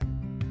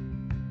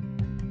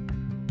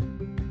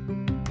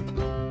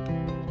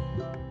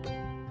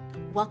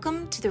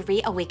Welcome to the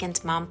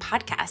Reawakened Mom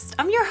podcast.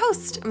 I'm your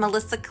host,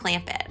 Melissa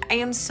Clampett. I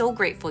am so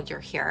grateful you're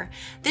here.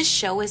 This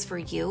show is for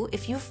you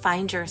if you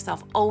find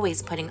yourself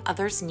always putting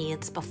others'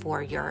 needs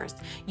before yours.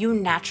 You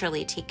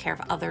naturally take care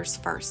of others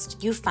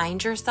first. You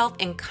find yourself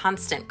in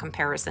constant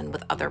comparison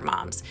with other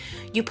moms.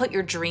 You put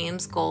your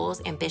dreams,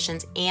 goals,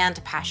 ambitions,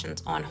 and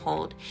passions on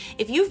hold.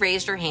 If you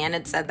raised your hand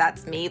and said,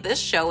 "That's me," this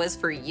show is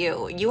for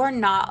you. You are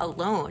not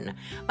alone.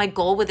 My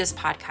goal with this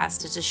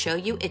podcast is to show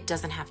you it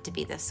doesn't have to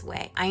be this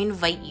way. I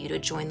invite you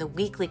to join the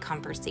weekly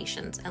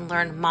conversations and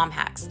learn mom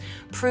hacks,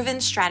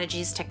 proven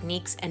strategies,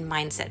 techniques, and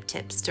mindset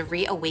tips to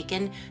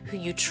reawaken who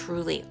you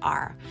truly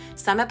are.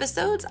 Some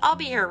episodes, I'll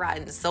be here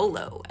riding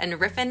solo and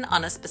riffing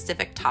on a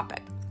specific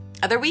topic.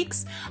 Other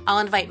weeks, I'll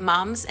invite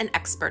moms and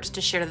experts to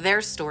share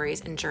their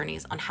stories and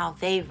journeys on how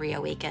they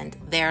reawakened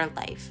their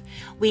life.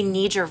 We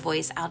need your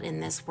voice out in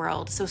this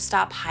world, so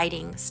stop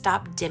hiding,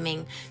 stop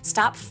dimming,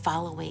 stop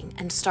following,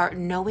 and start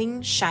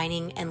knowing,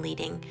 shining, and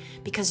leading,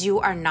 because you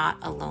are not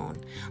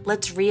alone.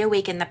 Let's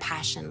reawaken the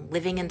passion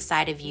living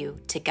inside of you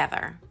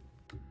together.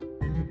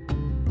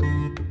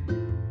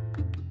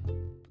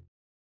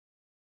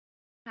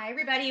 Hi,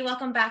 everybody.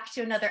 Welcome back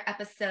to another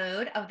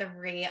episode of the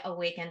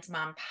Reawakened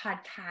Mom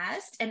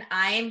podcast. And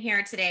I am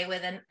here today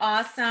with an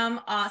awesome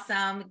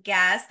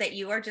guest that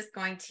you are just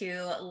going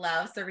to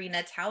love,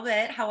 Cyrina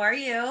Talbott. How are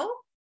you?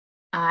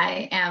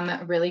 I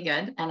am really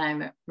good, and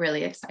I'm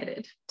really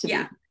excited to be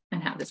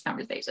and have this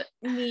conversation.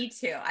 Me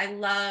too. I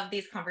love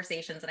these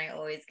conversations, and I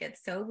always get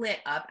so lit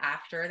up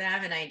after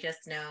them. And I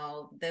just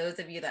know those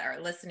of you that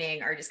are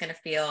listening are just going to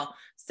feel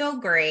so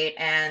great.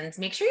 And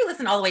make sure you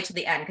listen all the way to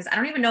the end, because I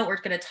don't even know what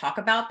we're going to talk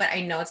about, but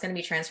I know it's going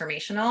to be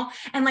transformational.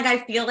 And I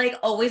feel like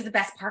always the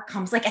best part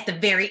comes at the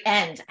very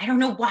end. I don't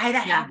know why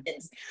that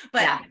happens,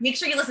 but make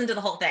sure you listen to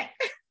the whole thing.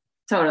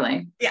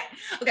 Totally. Yeah.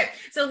 Okay.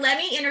 So let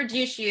me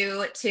introduce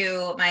you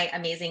to my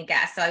amazing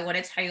guest. So I want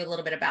to tell you a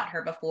little bit about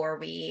her before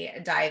we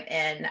dive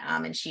in,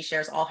 and she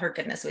shares all her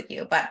goodness with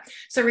you. But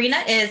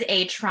Cyrina is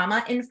a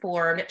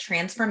trauma-informed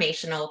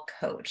transformational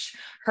coach.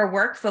 Her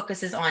work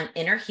focuses on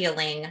inner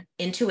healing,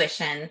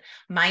 intuition,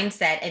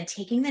 mindset, and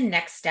taking the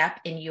next step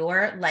in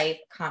your life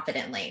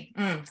confidently.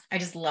 I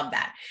just love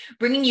that.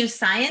 Bringing you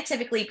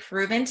scientifically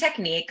proven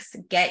techniques,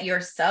 get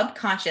your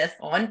subconscious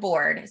on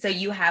board so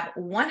you have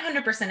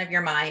 100% of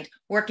your mind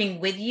working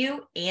with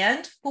you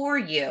and for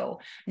you,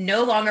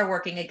 no longer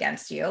working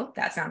against you.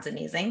 That sounds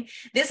amazing.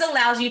 This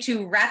allows you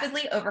to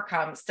rapidly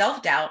overcome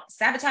self-doubt,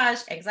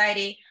 sabotage,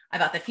 anxiety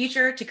about the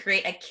future to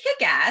create a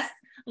kick-ass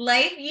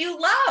life you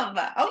love.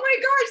 Oh my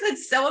gosh,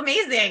 that's so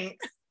amazing.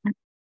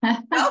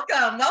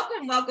 Welcome.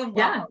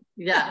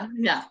 Yeah.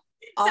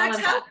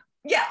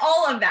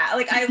 All of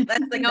that.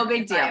 That's no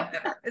big deal.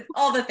 It's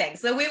all the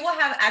things. So we will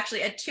have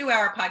actually a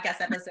 2-hour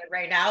podcast episode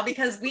right now,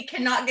 because we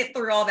cannot get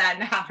through all that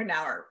in half an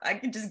hour. I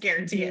can just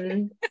guarantee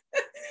it.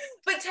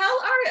 But tell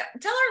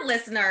our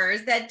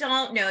listeners that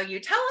don't know you,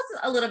 tell us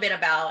a little bit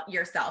about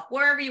yourself,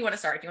 wherever you want to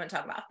start. If you want to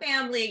talk about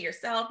family,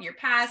 yourself, your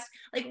past,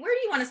 where do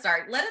you want to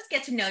start? Let us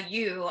get to know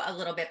you a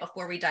little bit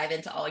before we dive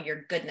into all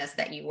your goodness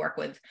that you work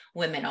with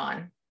women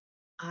on.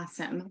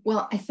 Awesome.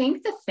 Well, I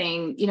think the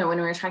thing, when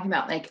we were talking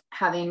about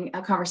having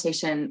a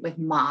conversation with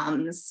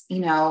moms,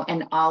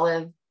 and all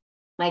of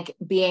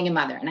being a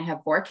mother, and I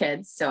have 4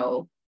 kids,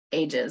 so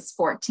ages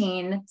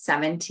 14,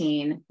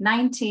 17,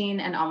 19,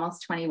 and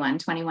almost 21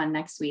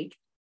 next week.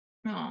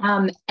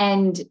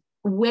 And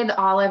with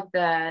all of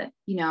the,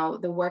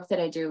 the work that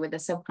I do with the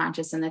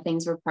subconscious and the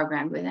things we're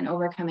programmed with and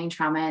overcoming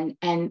trauma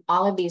and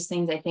all of these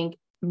things, I think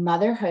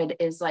motherhood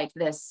is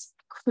this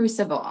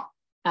crucible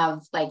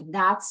of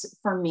that's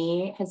for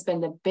me has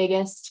been the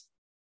biggest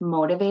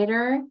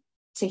motivator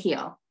to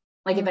heal.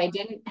 If I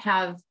didn't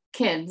have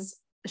kids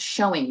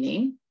showing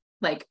me,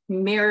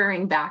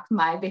 mirroring back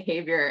my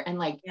behavior and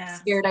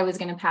scared I was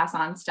going to pass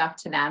on stuff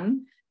to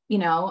them,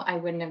 I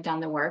wouldn't have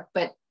done the work.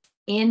 But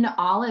in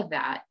all of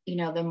that,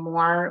 the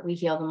more we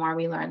heal, the more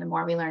we learn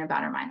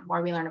about our mind, the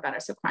more we learn about our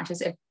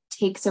subconscious, it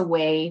takes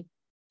away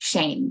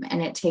shame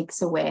and it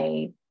takes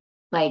away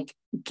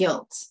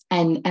guilt.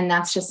 And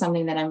that's just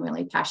something that I'm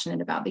really passionate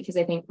about, because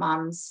I think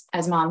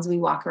as moms, we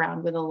walk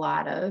around with a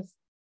lot of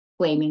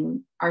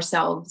blaming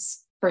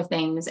ourselves for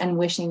things and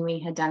wishing we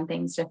had done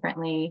things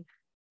differently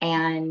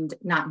and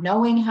not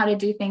knowing how to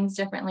do things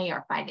differently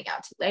or finding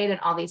out too late and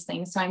all these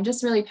things. So I'm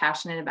just really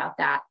passionate about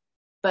that.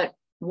 But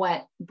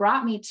what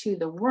brought me to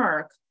the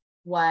work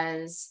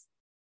was,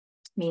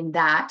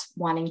 that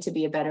wanting to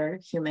be a better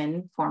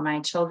human for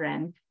my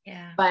children.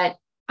 Yeah. But,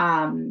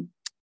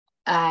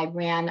 I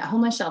ran a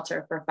homeless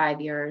shelter for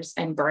 5 years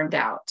and burned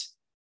out,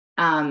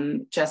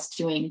 just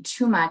doing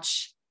too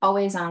much,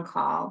 always on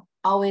call,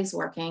 always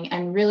working,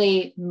 and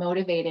really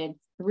motivated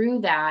through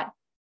that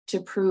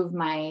to prove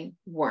my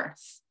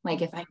worth.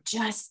 If I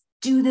just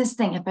do this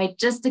thing, if I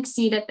just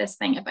succeed at this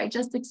thing, if I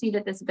just succeed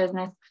at this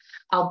business,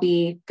 I'll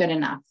be good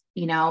enough,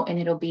 and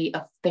it'll be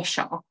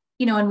official,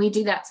 and we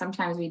do that.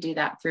 Sometimes we do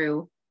that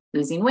through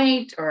losing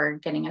weight or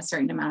getting a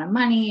certain amount of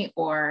money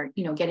or,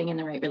 getting in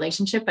the right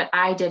relationship. But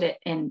I did it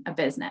in a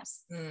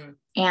business.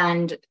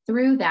 And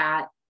through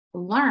that,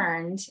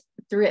 learned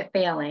through it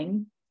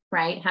failing,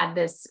 right? Had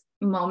this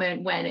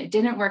moment when it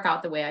didn't work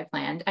out the way I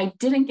planned. I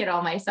didn't get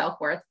all my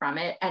self-worth from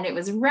it. And it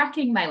was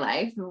wrecking my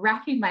life,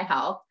 wrecking my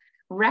health,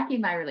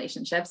 wrecking my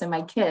relationships and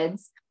my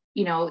kids,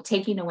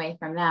 taking away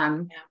from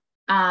them.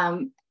 Yeah.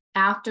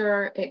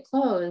 After it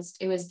closed,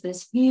 it was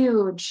this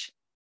huge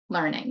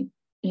learning,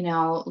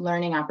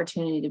 learning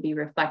opportunity to be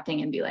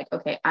reflecting and be like,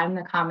 okay, I'm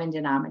the common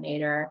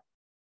denominator.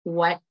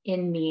 What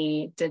in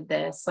me did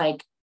this?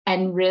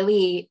 And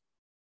really,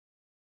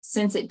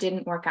 since it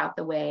didn't work out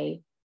the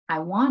way I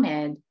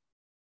wanted,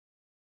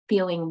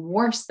 feeling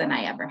worse than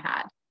I ever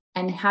had,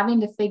 and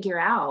having to figure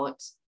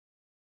out,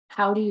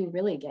 how do you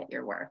really get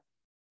your worth?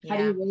 How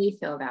do you really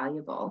feel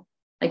valuable?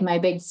 Like, my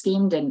big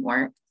scheme didn't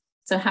work.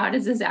 So how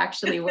does this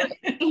actually work?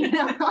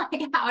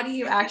 How do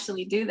you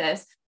actually do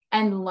this?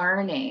 And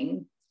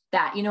learning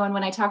that, and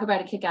when I talk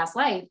about a kick-ass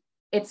life,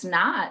 it's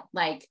not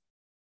like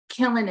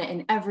killing it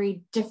in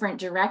every different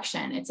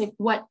direction. It's like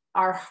what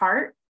our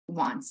heart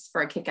wants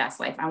for a kick-ass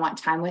life. I want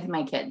time with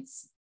my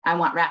kids. I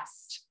want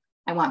rest.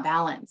 I want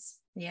balance.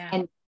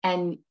 Yeah.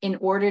 And in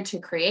order to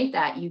create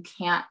that, you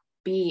can't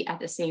be at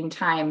the same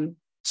time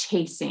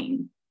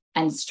chasing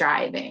and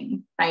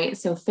striving, right?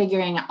 So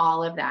figuring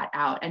all of that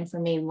out. And for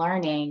me,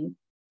 learning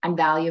I'm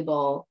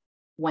valuable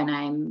when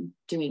I'm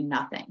doing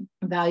nothing.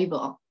 I'm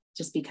valuable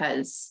just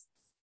because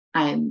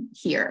I'm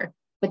here.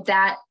 But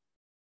that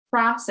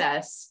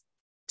process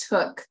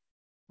took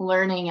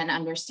learning and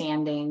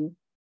understanding,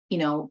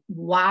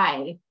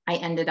 why I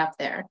ended up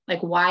there,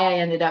 like why I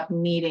ended up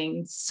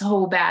needing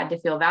so bad to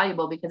feel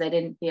valuable, because I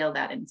didn't feel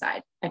that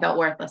inside. I felt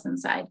worthless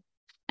inside.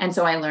 And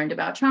so I learned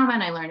about trauma,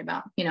 and I learned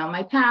about,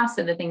 my past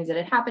and the things that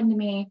had happened to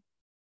me.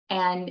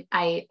 And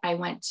I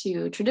went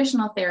to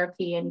traditional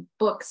therapy and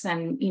books,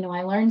 and,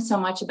 I learned so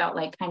much about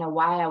kind of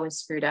why I was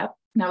screwed up.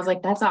 And I was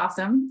like, that's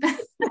awesome.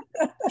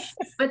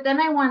 But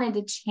then I wanted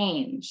to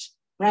change,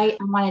 right?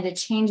 I wanted to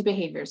change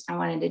behaviors. I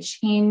wanted to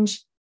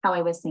change how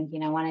I was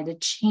thinking. I wanted to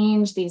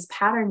change these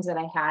patterns that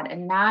I had.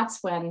 And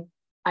that's when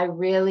I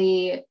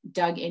really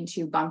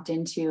bumped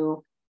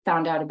into,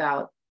 found out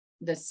about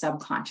the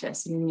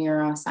subconscious,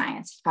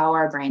 neuroscience, how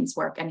our brains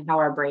work and how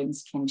our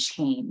brains can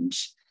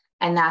change.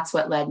 And that's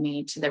what led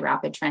me to the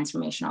rapid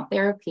transformational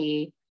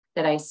therapy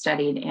that I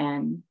studied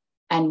in,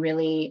 and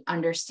really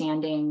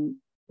understanding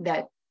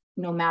that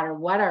no matter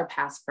what our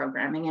past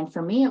programming, and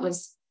for me, it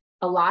was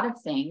a lot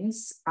of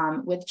things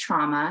with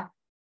trauma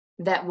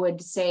that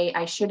would say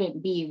I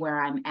shouldn't be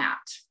where I'm at.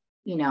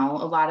 A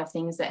lot of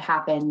things that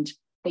happened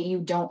that you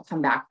don't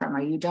come back from, or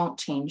you don't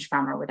change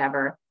from, or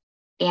whatever.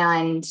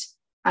 And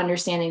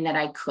understanding that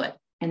I could,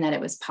 and that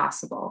it was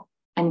possible,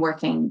 and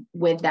working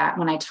with that.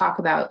 When I talk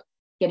about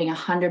getting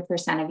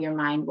 100% of your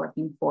mind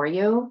working for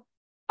you,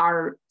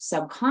 our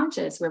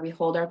subconscious, where we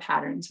hold our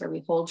patterns, where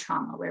we hold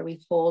trauma, where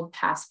we hold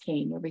past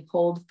pain, where we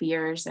hold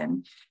fears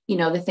and,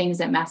 the things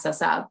that mess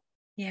us up.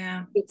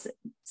 Yeah.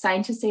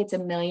 Scientists say it's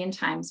 1,000,000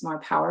 times more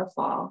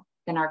powerful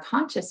than our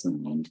conscious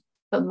mind.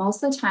 But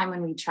most of the time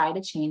when we try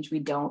to change, we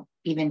don't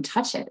even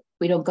touch it.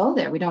 We don't go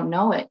there. We don't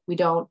know it. We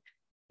don't,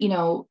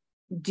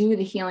 do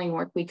the healing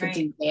work we could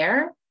do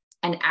there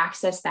and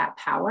access that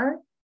power.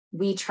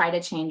 We try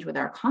to change with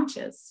our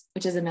conscious,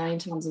 which is 1,000,000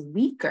 times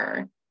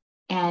weaker.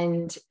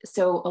 And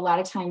so a lot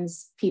of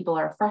times people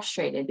are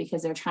frustrated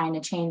because they're trying to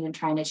change,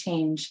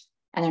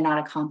 and they're not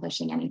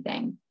accomplishing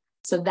anything.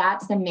 So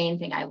that's the main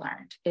thing I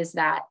learned, is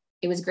that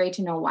it was great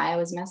to know why I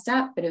was messed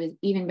up, but it was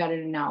even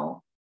better to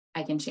know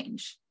I can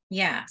change.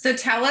 Yeah. So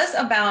tell us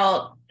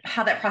about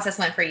how that process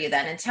went for you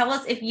then. And tell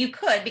us, if you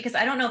could, because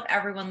I don't know if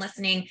everyone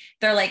listening,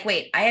 they're like,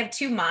 wait, I have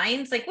two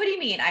minds. Like, what do you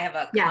mean? I have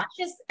a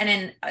conscious and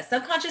then a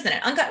subconscious and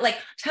an unconscious. Like,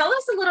 tell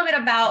us a little bit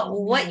about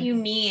what you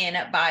mean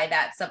by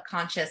that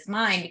subconscious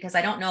mind, because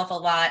I don't know if a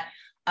lot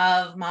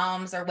of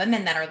moms or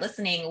women that are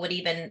listening would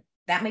even,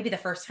 that may be the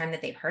first time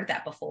that they've heard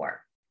that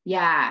before.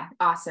 Yeah.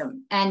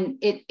 Awesome. And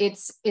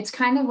it's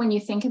kind of, when you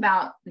think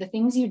about the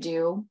things you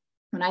do,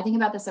 when I think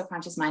about the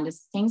subconscious mind,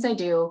 is things I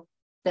do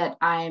that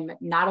I'm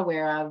not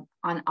aware of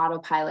on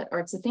autopilot, or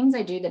it's the things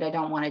I do that I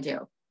don't want to do.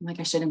 I'm like,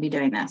 I shouldn't be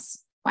doing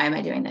this. Why am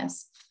I doing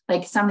this?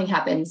 Like, something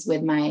happens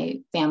with my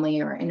family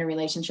or in a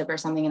relationship or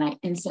something, and I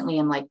instantly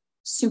am like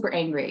super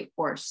angry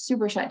or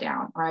super shut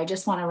down, or I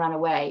just want to run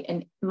away.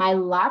 And my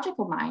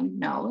logical mind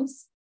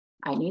knows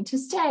I need to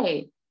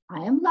stay.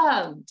 I am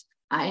loved.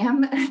 I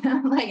am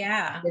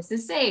this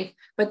is safe.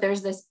 But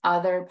there's this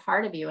other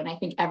part of you. And I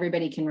think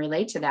everybody can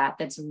relate to that.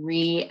 That's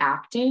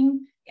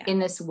reacting in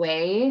this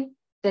way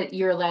that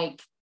you're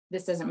like,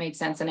 this doesn't make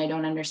sense. And I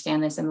don't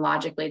understand this. And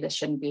logically, this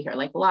shouldn't be here.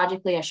 Like,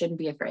 logically, I shouldn't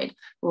be afraid.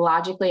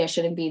 Logically, I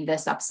shouldn't be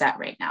this upset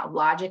right now.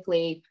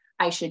 Logically,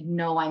 I should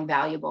know I'm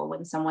valuable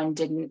when someone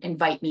didn't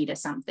invite me to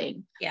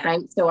something. Right.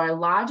 So our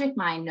logic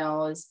mind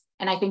knows.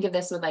 And I think of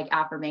this with like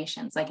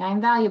affirmations, like,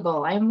 I'm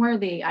valuable, I am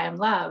worthy, I am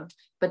loved.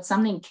 But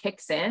something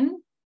kicks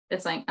in.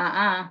 It's like,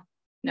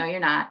 no, you're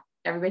not.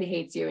 Everybody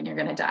hates you and you're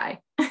going to die.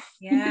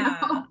 Yeah.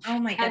 Oh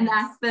my goodness.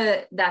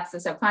 And that's the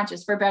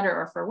subconscious, for better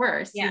or for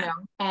worse,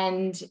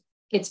 and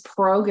it's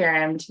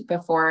programmed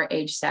before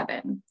age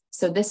 7.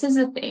 So this is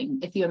a thing.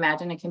 If you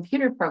imagine a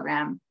computer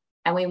program,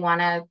 and we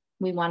want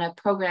to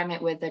program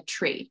it with a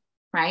tree,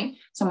 right?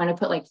 So I'm going to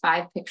put like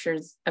 5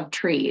 pictures of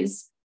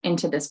trees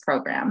into this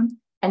program,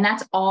 and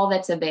that's all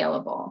that's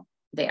available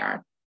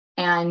there.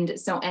 And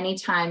so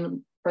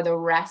anytime for the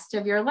rest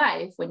of your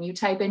life, when you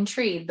type in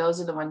tree,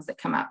 those are the ones that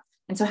come up.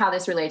 And so how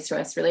this relates to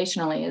us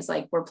relationally is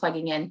like, we're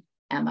plugging in,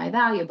 am I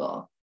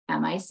valuable?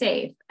 Am I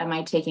safe? Am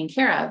I taken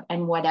care of?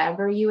 And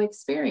whatever you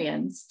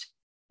experienced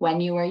when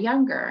you were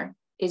younger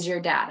is your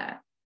data.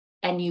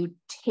 And you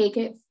take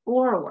it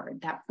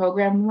forward. That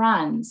program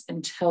runs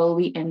until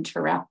we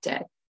interrupt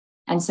it.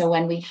 And so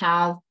when we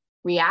have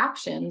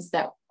reactions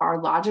that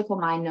our logical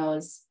mind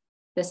knows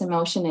this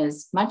emotion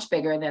is much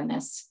bigger than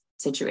this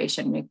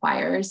situation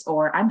requires,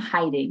 or I'm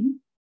hiding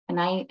and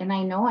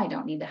I know I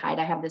don't need to hide.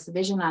 I have this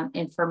vision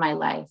for my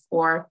life,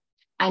 or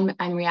I'm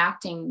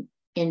reacting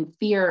in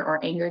fear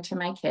or anger to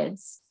my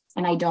kids,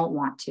 and I don't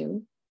want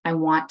to. I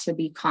want to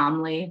be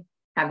calmly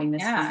having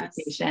this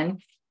conversation.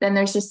 Then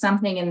there's just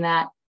something in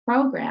that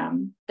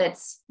program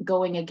that's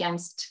going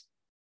against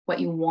what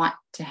you want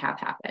to have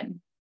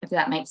happen, if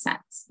that makes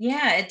sense.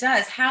 Yeah, it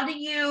does. How do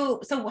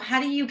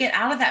you get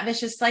out of that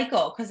vicious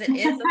cycle? Because it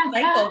is a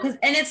cycle.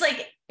 And it's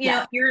like, you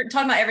know, you're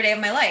talking about every day of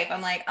my life.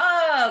 I'm like,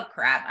 oh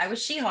crap, I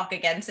was She-Hulk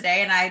again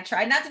today. And I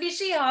tried not to be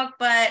She-Hulk,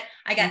 but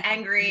I got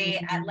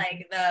angry at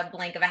like the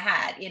blink of a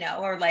hat, you know,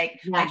 or like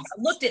I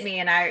looked at me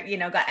and I, you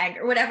know, got angry,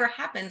 or whatever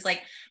happens.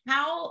 Like,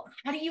 how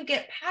do you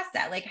get past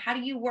that? Like, how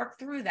do you work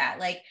through that?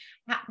 Like,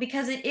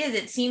 because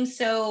it seems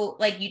so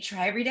like you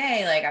try every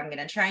day, like I'm going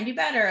to try and do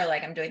better.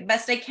 Like I'm doing the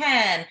best I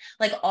can.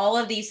 Like all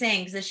of these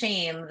things, the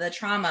shame, the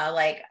trauma,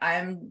 like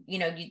I'm, you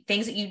know,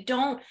 things that you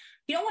don't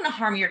want to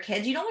harm your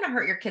kids. You don't want to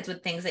hurt your kids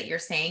with things that you're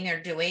saying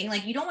or doing.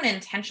 Like you don't want to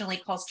intentionally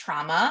cause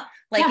trauma,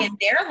 like in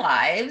their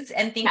lives,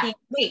 and thinking,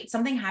 wait,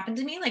 something happened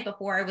to me like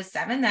before I was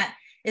 7 that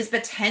is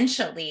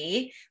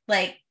potentially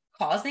like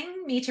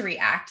causing me to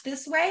react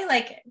this way.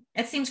 Like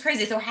it seems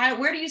crazy. So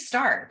where do you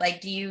start? Like,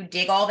 do you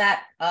dig all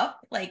that up?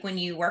 Like when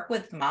you work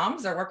with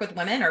moms or work with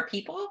women or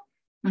people?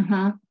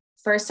 Mm-hmm.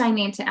 First, I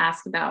need to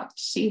ask about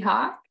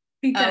She-Hulk,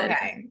 because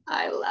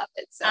I love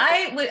it. So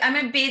I'm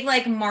a big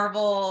like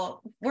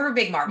Marvel. We're a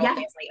big Marvel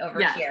family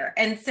over here.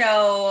 And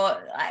so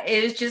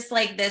it was just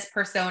like this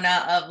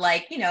persona of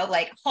like, you know,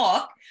 like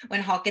Hulk,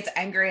 when Hulk gets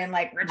angry and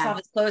like rips off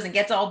his clothes and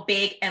gets all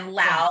big and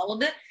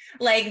loud.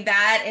 Like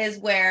that is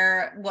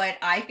what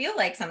I feel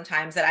like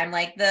sometimes, that I'm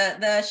like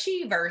the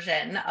she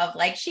version of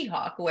like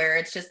She-Hulk, where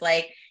it's just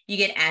like you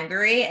get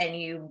angry and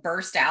you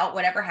burst out,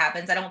 whatever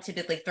happens. I don't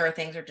typically throw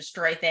things or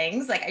destroy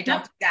things. Like I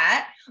don't do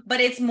that, but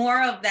it's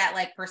more of that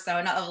like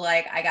persona of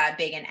like, I got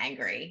big and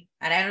angry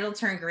and I know it'll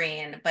turn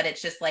green, but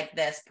it's just like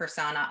this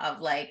persona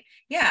of like,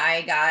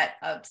 I got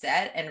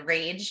upset and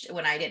raged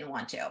when I didn't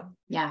want to.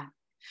 Yeah.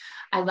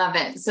 I love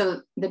it.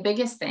 So the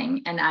biggest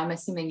thing, and I'm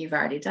assuming you've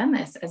already done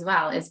this as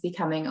well, is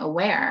becoming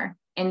aware.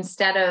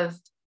 Instead of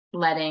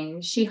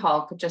letting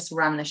She-Hulk just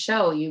run the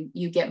show,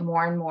 you get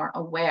more and more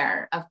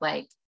aware of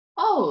like,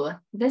 oh,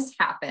 this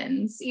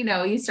happens, you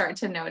know, you start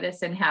to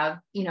notice and have,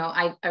 you know,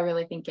 I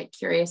really think get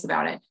curious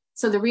about it.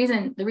 So the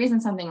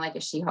reason something like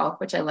a She-Hulk,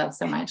 which I love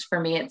so much, for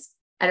me, it's,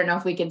 I don't know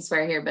if we can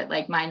swear here, but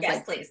like mine's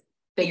like please.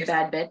 Big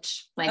Bad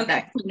Bitch, like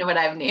that, you know what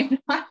I've named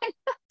mine.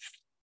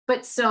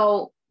 But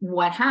so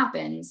what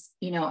happens,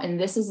 you know, and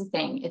this is the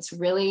thing, it's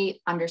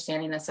really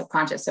understanding the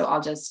subconscious. So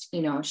I'll just,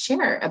 you know,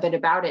 share a bit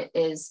about it.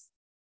 Is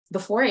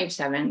before age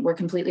 7, we're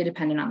completely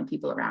dependent on the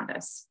people around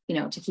us, you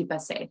know, to keep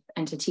us safe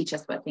and to teach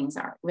us what things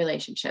are,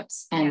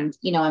 relationships. And,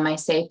 you know, am I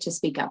safe to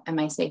speak up? Am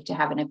I safe to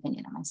have an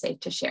opinion? Am I safe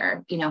to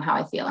share, you know, how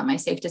I feel? Am I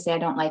safe to say I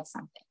don't like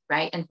something?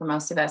 Right. And for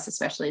most of us,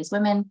 especially as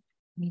women,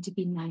 we need to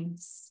be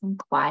nice and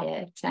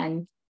quiet.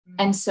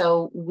 And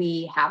so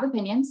we have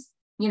opinions,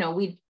 you know,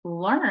 we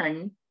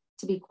learn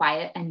to be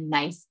quiet and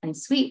nice and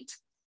sweet,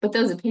 but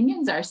those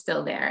opinions are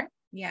still there.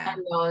 Yeah.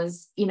 And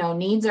those, you know,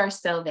 needs are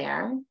still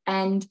there.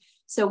 And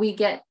so we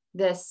get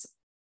this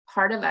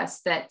part of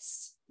us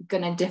that's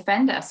going to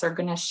defend us, or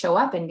going to show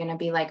up and going to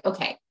be like,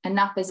 okay,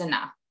 enough is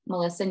enough.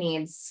 Melissa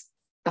needs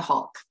the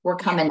Hulk. We're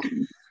coming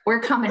in. We're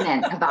coming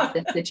in about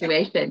this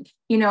situation,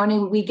 you know,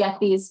 and we get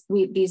these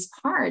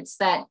parts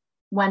that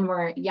when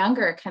we're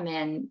younger come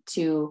in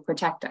to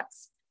protect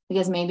us,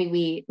 because maybe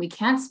we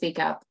can't speak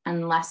up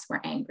unless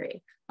we're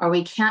angry, or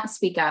we can't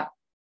speak up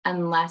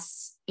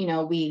unless, you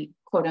know, we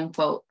quote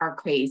unquote are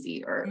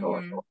crazy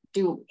or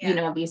do, you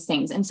know, these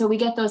things. And so we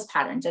get those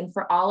patterns. And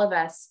for all of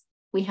us,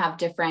 we have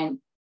different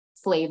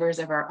flavors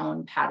of our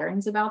own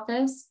patterns about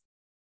this.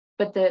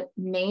 But the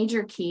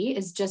major key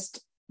is just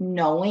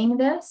knowing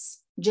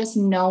this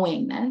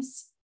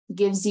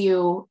gives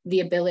you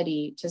the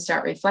ability to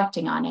start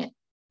reflecting on it.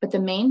 But the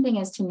main thing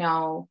is to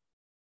know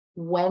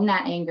when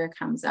that anger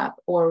comes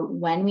up, or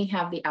when we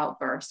have the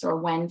outburst, or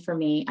when, for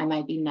me, I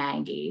might be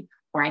naggy,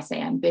 or I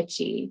say I'm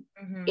bitchy.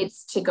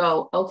 It's to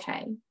go,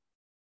 okay,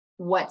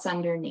 what's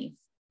underneath?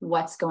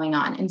 What's going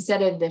on?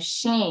 Instead of the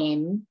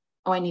shame,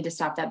 oh, I need to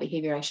stop that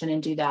behavior. I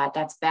shouldn't do that.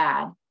 That's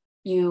bad.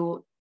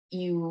 You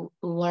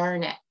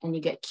learn it and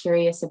you get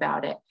curious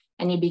about it,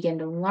 and you begin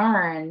to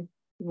learn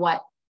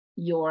what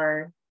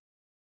your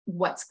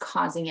what's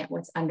causing it,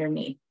 what's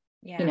underneath,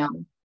 Yeah. you know?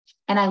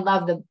 And I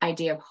love the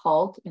idea of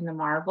Hulk in the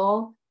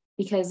Marvel,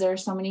 because there are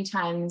so many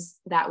times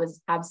that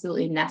was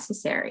absolutely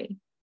necessary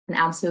and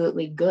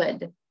absolutely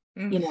good,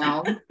 you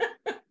know,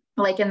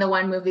 like in the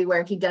one movie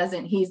where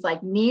he's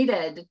like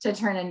needed to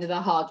turn into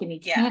the Hulk and he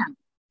can't,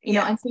 you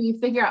know, and so you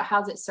figure out,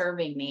 how's it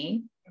serving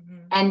me?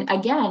 And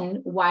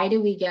again, why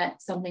do we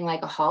get something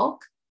like a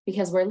Hulk?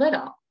 Because we're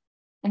little.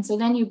 And so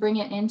then you bring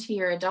it into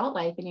your adult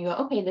life and you go,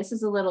 okay, this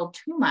is a little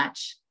too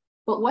much,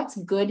 but what's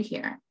good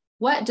here?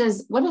 What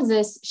does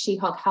this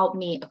She-Hulk help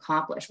me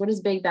accomplish? What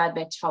does Big Bad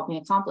Bitch help me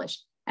accomplish?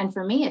 And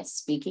for me, it's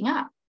speaking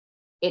up.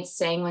 It's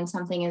saying when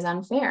something is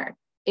unfair.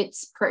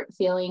 It's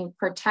feeling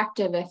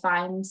protective if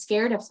I'm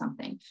scared of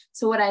something.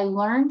 So what I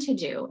learned to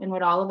do, and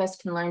what all of us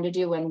can learn to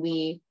do when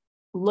we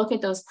look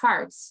at those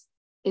parts,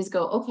 is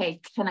go, okay,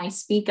 can I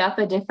speak up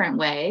a different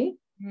way?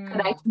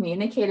 Could I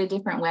communicate a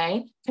different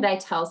way? Could I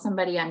tell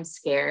somebody I'm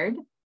scared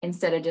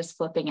instead of just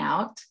flipping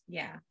out?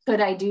 Yeah.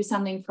 Could I do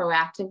something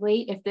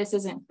proactively? If this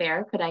isn't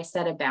fair, could I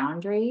set a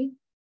boundary?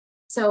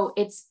 So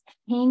it's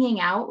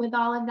hanging out with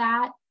all of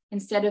that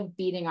instead of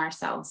beating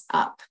ourselves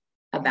up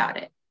about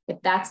it.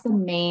 If that's the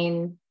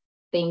main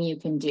thing you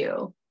can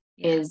do,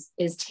 is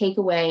take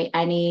away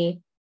any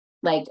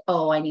like,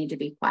 oh, I need to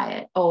be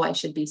quiet. Oh, I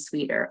should be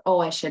sweeter. Oh,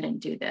 I shouldn't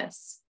do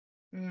this.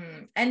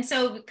 And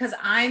so, because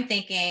I'm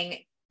thinking,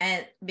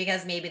 and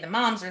because maybe the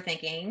moms are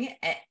thinking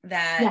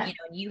that, you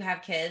know, you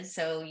have kids,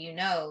 so you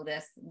know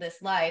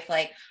this life,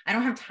 like, I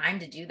don't have time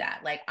to do that.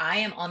 Like, I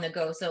am on the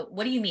go. So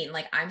what do you mean?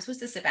 Like, I'm supposed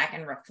to sit back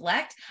and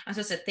reflect? I'm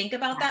supposed to think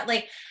about that?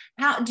 Like,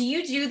 how do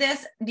you do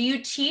this? Do you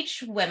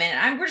teach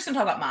women? We're just gonna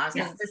talk about moms,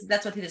 because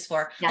that's what this is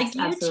for. Yes,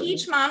 like, do you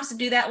teach moms to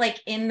do that, like,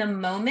 in the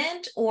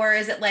moment? Or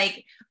is it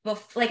like,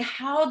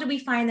 how do we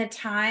find the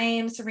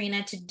time,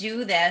 Cyrina, to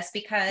do this?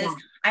 Because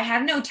I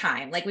have no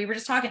time. Like we were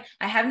just talking,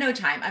 I have no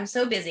time. I'm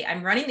so busy.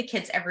 I'm running the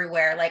kids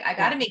everywhere. Like, I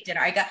got to make dinner.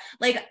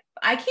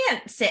 I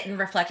can't sit and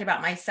reflect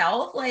about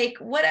myself. Like,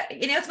 what,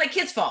 you know, it's my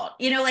kid's fault,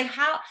 you know, like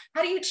how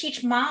do you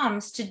teach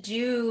moms to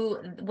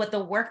do what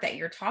the work that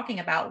you're talking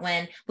about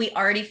when we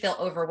already feel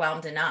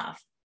overwhelmed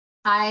enough?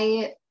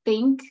 I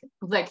think,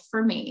 like,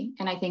 for me,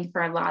 and I think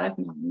for a lot of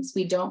moms,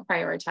 we don't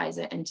prioritize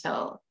it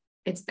until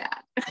it's bad.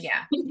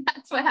 Yeah.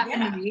 That's what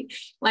happened to me.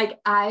 Like,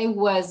 I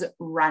was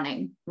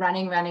running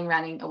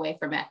away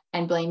from it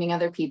and blaming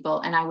other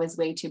people. And I was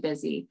way too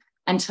busy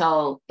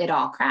until it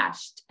all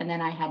crashed. And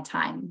then I had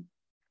time.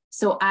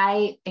 So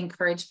I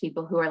encourage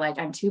people who are like,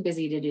 I'm too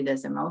busy to do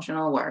this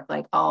emotional work.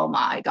 Like, oh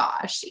my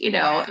gosh, you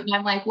know, and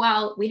I'm like,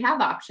 well, we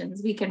have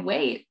options. We can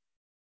wait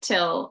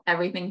till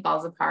everything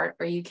falls apart,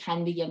 or you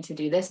can begin to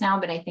do this now.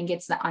 But I think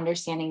it's the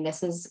understanding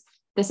this is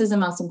the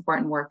most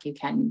important work you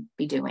can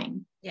be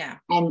doing. Yeah.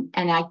 And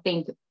I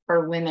think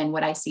for women,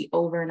 what I see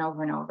over and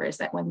over and over is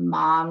that when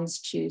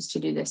moms choose to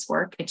do this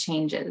work, it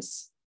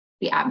changes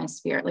the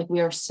atmosphere. Like,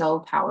 we are so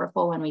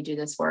powerful when we do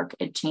this work.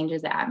 It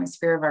changes the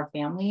atmosphere of our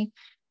family.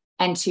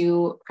 And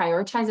to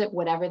prioritize it,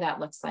 whatever that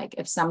looks like.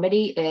 If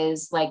somebody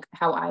is like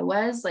how I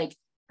was, like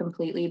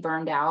completely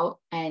burned out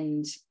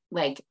and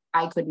like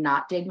I could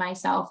not dig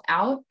myself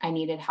out, I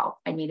needed help.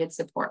 I needed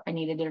support. I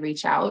needed to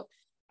reach out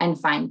and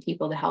find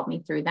people to help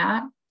me through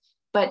that.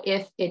 But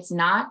if it's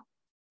not,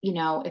 you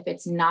know, if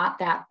it's not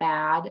that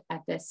bad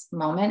at this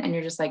moment and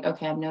you're just like,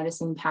 okay, I'm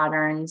noticing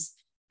patterns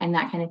and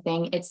that kind of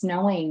thing, it's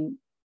knowing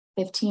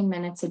 15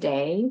 minutes a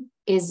day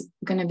is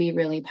going to be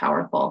really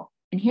powerful.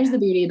 And here's the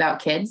beauty about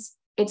kids.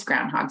 It's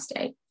Groundhog's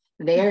Day.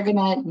 They're going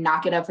to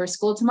not get up for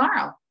school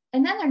tomorrow.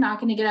 And then they're not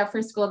going to get up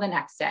for school the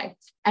next day.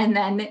 And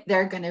then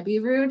they're going to be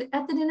rude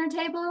at the dinner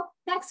table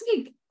next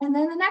week. And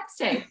then the next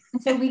day.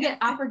 And so we get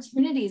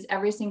opportunities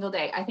every single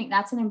day. I think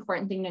that's an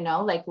important thing to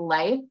know. Like,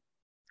 life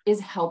is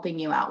helping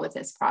you out with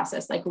this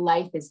process. Like,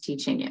 life is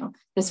teaching you.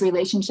 This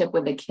relationship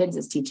with the kids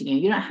is teaching you.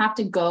 You don't have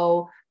to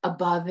go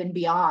above and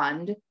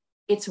beyond.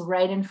 It's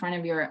right in front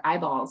of your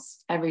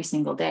eyeballs every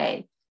single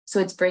day. So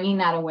it's bringing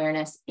that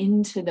awareness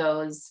into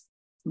those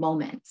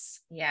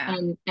moments. Yeah.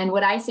 And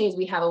what I say is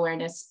we have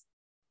awareness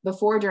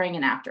before, during,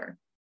 and after.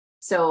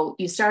 So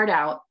you start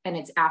out and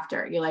it's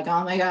after. You're like,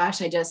 oh my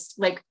gosh, I just,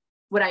 like,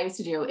 what I used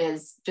to do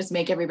is just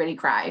make everybody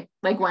cry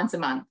like once a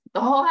month,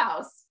 the whole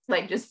house,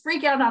 like just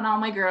freak out on all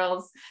my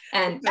girls,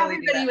 and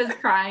everybody was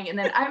crying. And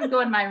then I would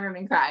go in my room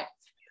and cry.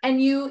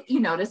 And you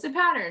notice a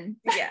pattern.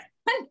 Yeah.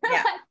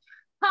 Like,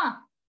 huh,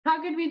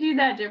 how could we do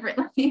that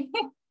differently?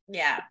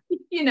 Yeah.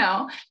 You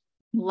know,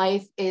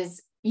 life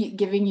is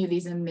giving you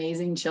these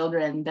amazing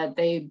children that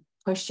they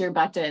push your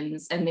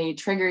buttons and they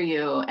trigger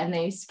you and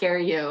they scare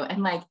you.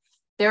 And like,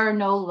 there are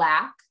no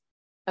lack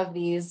of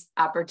these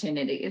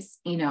opportunities,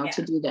 you know,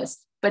 to do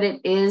this, but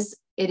it is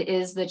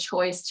the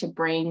choice to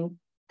bring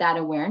that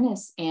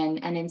awareness in.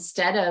 And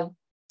instead of,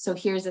 so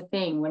here's the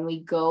thing, when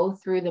we go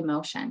through the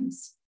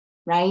motions,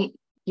 right?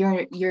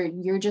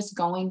 You're just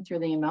going through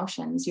the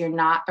emotions. You're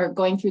not, or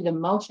going through the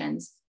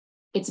motions.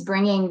 It's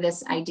bringing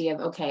this idea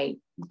of, okay,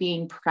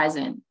 being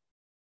present,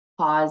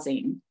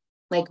 pausing,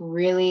 like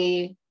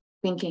really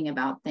thinking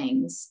about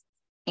things.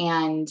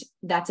 And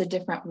that's a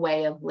different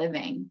way of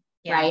living.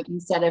 right?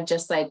 Instead of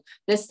just like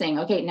this thing,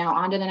 okay, now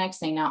on to the next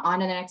thing, now on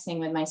to the next thing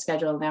with my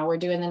schedule. Now we're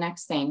doing the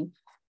next thing.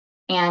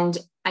 And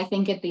I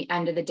think at the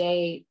end of the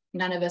day,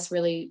 none of us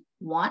really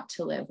want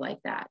to live like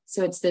that.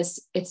 So it's this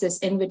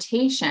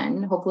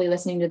invitation, hopefully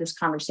listening to this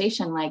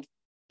conversation, like,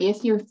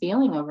 if you're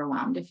feeling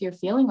overwhelmed, if you're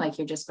feeling like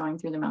you're just going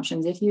through the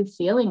motions, if you're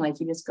feeling like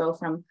you just go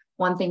from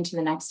one thing to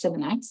the next,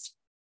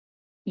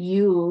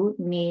 you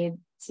need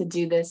to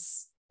do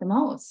this the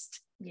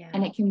most. Yeah.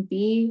 And it can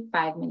be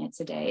 5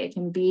 minutes a day. It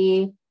can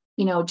be,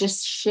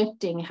 just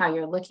shifting how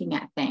you're looking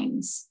at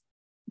things.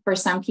 For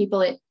some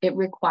people, it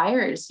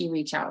requires you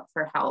reach out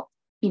for help,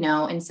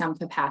 in some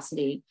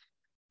capacity.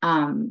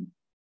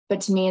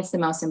 But to me, it's the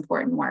most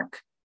important work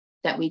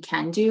that we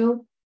can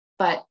do,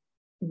 but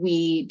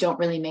we don't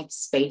really make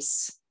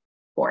space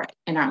for it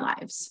in our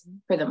lives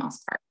for the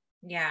most part.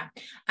 Yeah.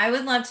 I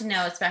would love to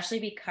know, especially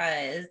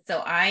because,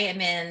 so I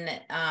am in,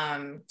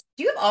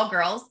 do you have all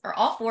girls or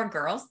all 4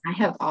 girls? I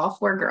have all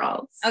 4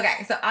 girls.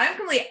 Okay. So I'm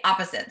completely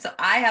opposite. So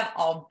I have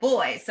all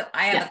boys. So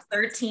I have a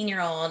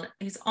 13-year-old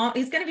he's going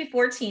to be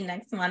 14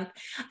 next month,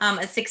 a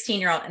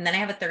 16-year-old, and then I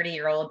have a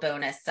 30-year-old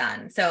bonus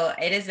son. So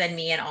it has been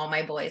me and all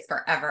my boys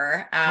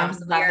forever. I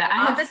so love that.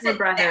 I have 4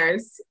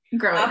 brothers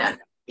growing up.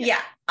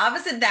 Yeah,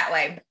 opposite that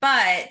way.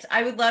 But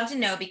I would love to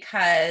know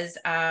because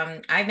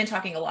I've been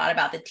talking a lot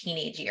about the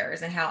teenage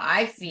years and how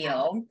I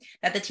feel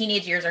that the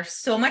teenage years are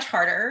so much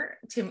harder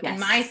in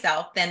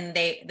myself than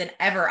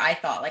ever I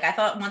thought. Like I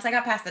thought once I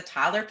got past the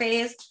toddler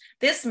phase,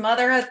 this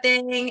motherhood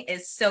thing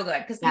is so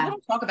good because people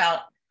don't talk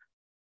about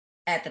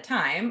at the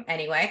time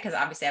anyway, because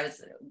obviously I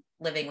was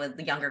living with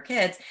the younger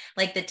kids,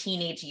 like the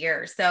teenage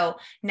years. So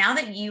now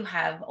that you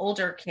have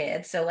older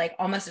kids, so like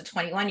almost a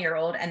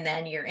 21-year-old, and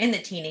then you're in the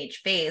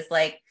teenage phase,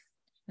 like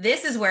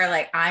this is where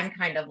like I'm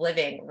kind of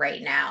living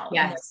right now.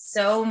 Yes. And there's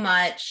so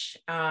much,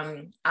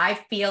 I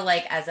feel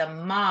like as a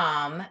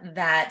mom,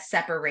 that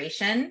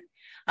separation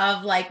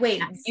of like,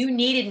 wait, you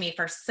needed me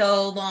for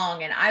so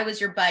long and I was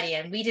your buddy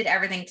and we did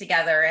everything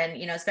together.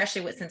 And,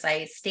 especially since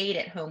I stayed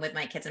at home with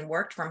my kids and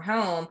worked from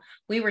home,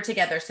 we were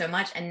together so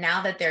much. And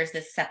now that there's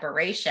this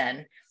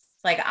separation,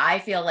 like, I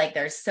feel like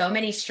there's so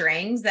many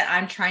strings that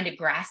I'm trying to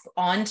grasp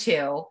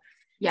onto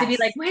to be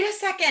like, wait a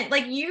second,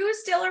 like you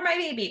still are my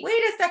baby. Wait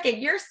a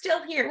second, you're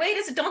still here. Wait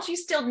a second, don't you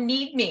still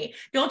need me?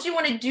 Don't you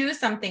want to do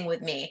something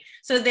with me?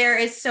 So there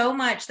is so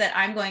much that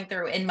I'm going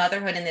through in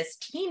motherhood in this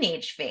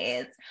teenage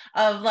phase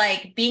of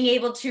like being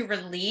able to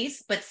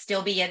release, but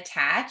still be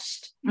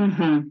attached.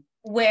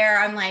 Where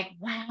I'm like,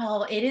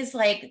 wow, it is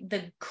like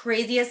the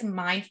craziest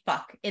mind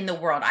fuck in the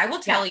world. I will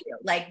tell you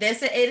like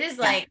this, it is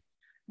like,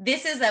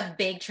 this is a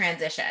big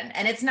transition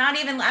and it's not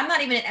even, I'm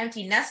not even an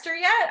empty nester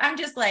yet. I'm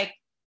just like,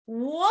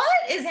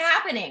 what is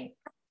happening?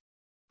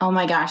 Oh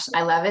my gosh.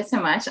 I love it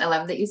so much. I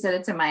love that you said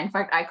it's a mind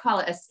fuck. I call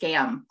it a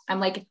scam. I'm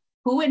like,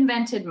 who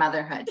invented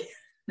motherhood?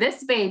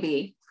 This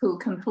baby who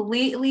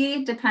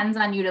completely depends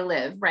on you to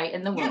live right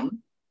in the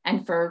womb.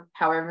 And for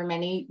however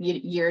many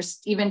years,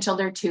 even till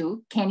they're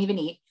 2, can't even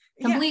eat,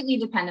 completely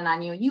dependent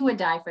on you. You would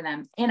die for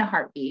them in a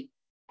heartbeat.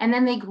 And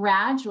then they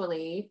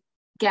gradually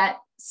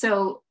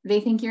so they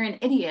think you're an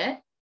idiot.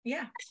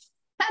 Yeah.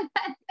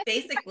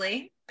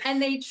 Basically. And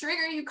they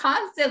trigger you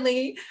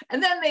constantly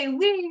and then they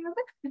leave.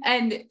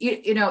 And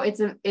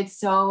it's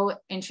so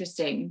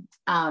interesting.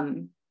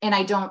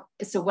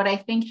 So what I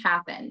think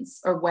happens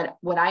or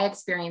what I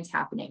experience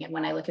happening, and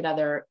when I look at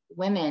other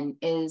women,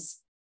 is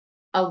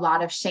a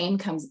lot of shame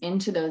comes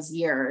into those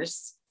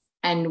years,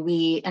 and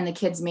the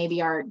kids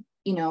maybe are,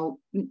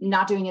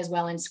 not doing as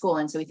well in school.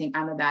 And so we think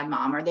I'm a bad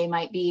mom, or they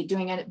might be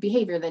doing a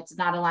behavior that's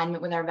not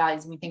alignment with our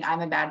values. And we think I'm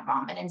a bad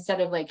mom. And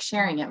instead of like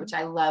sharing it, which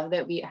I love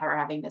that we are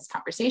having this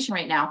conversation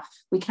right now,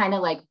 we kind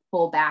of like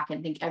pull back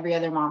and think every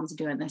other mom's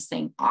doing this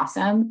thing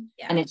awesome.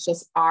 And it's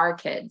just our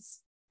kids.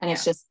 And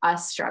it's just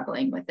us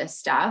struggling with this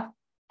stuff.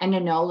 And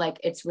to know like,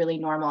 it's really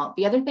normal.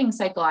 The other thing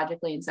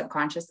psychologically and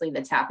subconsciously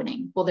that's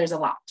happening, well, there's a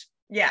lot.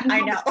 Yeah,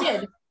 I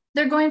know.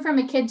 They're going from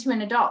a kid to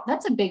an adult.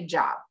 That's a big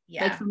job.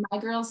 Yeah. Like for my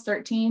girls,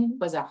 13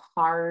 was a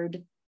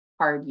hard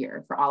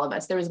year for all of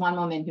us. There was one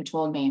woman who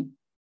told me,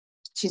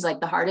 she's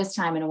like, the hardest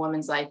time in a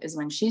woman's life is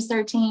when she's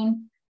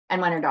 13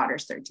 and when her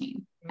daughter's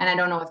 13. And I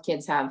don't know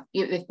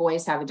if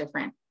boys have a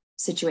different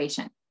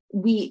situation.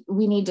 We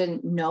need to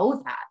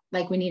know that,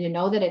 like, we need to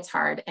know that it's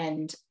hard.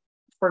 And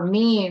for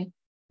me,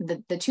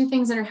 the 2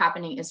 things that are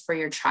happening is for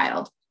your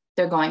child.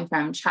 They're going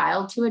from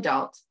child to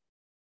adult.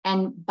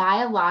 And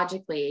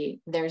biologically,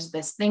 there's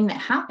this thing that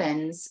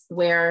happens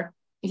where,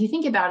 if you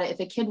think about it, if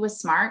a kid was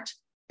smart,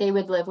 they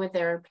would live with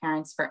their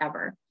parents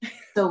forever.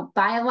 So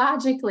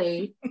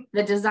biologically,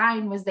 the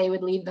design was they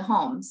would leave the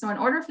home. So in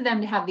order for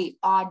them to have the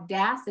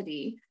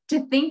audacity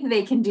to think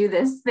they can do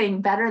this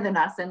thing better than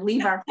us and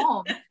leave our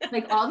home,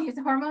 like all these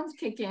hormones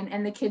kick in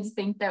and the kids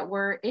think that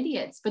we're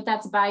idiots, but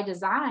that's by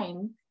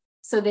design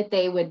so that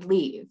they would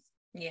leave.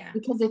 Yeah.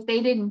 Because if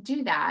they didn't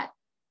do that,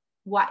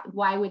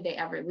 why would they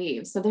ever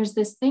leave? So there's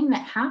this thing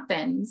that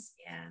happens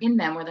in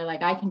them where they're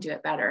like, I can do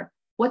it better.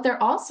 What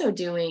they're also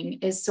doing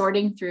is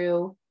sorting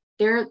through,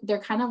 they're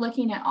kind of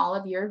looking at all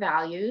of your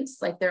values,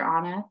 like they're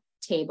on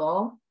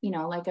table,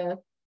 like a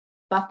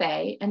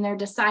buffet, and they're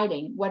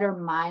deciding, what are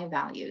my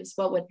values?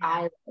 What would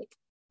I like?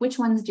 Which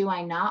ones do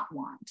I not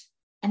want?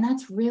 And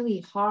that's really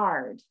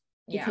hard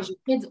because your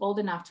kid's old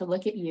enough to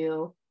look at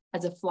you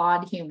as a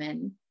flawed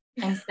human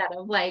instead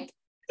of like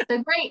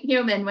the great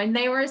human when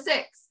they were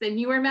 6 and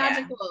you were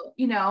magical,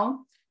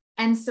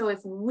 And so if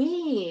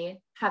we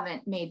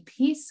haven't made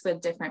peace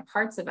with different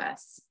parts of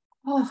us,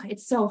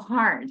 it's so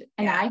hard.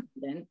 And I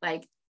didn't.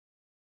 Like,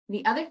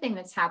 the other thing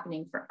that's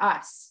happening for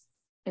us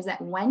is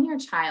that when your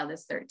child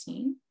is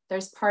 13,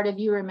 there's part of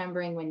you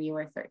remembering when you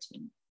were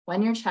 13.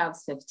 When your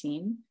child's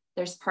 15,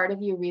 there's part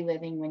of you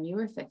reliving when you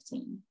were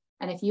 15.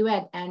 And if you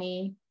had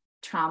any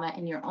trauma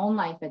in your own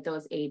life at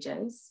those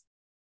ages,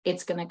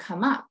 it's going to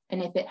come up.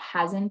 And if it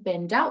hasn't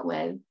been dealt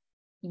with,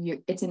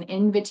 it's an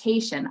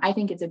invitation. I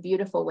think it's a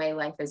beautiful way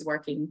life is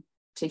working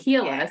to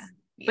heal us,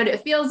 but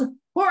it feels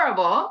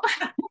horrible.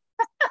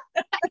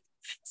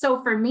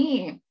 So for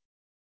me,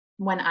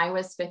 when I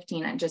was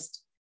 15, I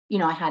just,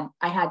 I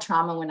had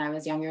trauma when I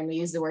was younger, and we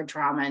use the word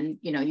trauma, and,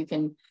 you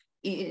can,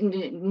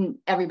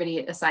 everybody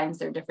assigns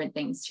their different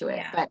things to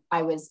it. But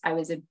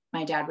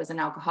my dad was an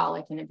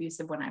alcoholic and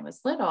abusive when I was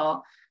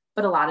little,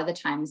 but a lot of the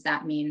times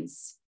that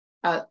means,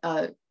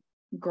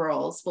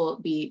 girls will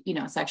be,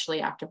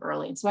 sexually active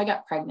early. And so I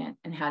got pregnant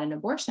and had an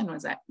abortion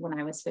when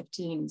I was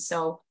 15.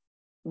 So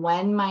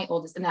when my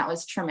oldest, and that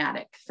was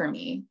traumatic for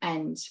me.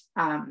 And,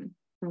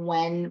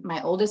 when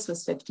my oldest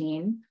was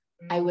 15,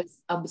 I was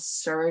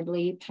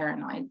absurdly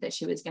paranoid that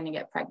she was going to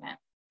get pregnant.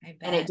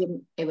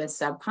 And it was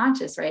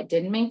subconscious, right? It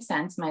didn't make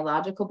sense. My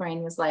logical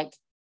brain was like,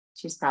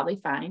 she's probably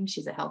fine.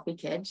 She's a healthy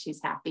kid.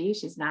 She's happy.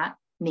 She's not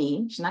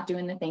me. She's not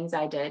doing the things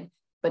I did.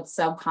 But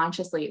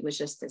subconsciously, it was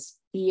just this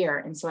fear.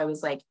 And so I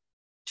was like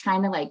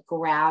trying to like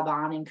grab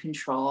on and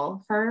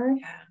control her.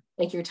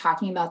 Like you're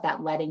talking about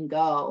that letting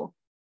go.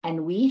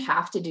 And we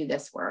have to do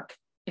this work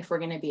if we're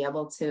going to be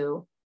able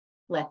to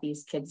let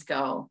these kids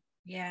go.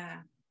 Yeah.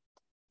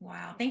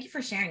 Wow. Thank you for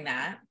sharing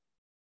that.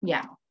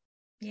 Yeah.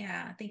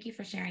 Yeah. Thank you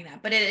for sharing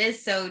that. But it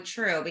is so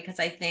true, because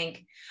I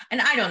think, and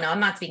I don't know,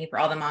 I'm not speaking for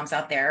all the moms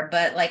out there,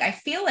 but like, I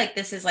feel like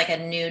this is like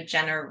a new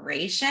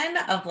generation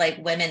of like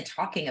women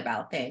talking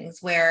about things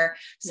where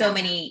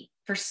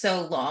for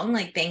so long,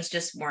 like things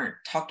just weren't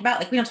talked about.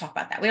 Like, we don't talk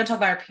about that. We don't talk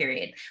about our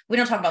period. We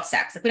don't talk about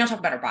sex. Like, we don't talk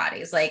about our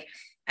bodies. Like,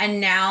 and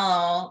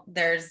now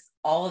there's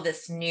all of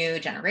this new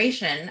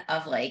generation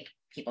of like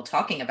people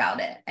talking about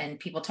it, and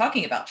people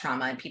talking about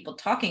trauma, and people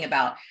talking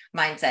about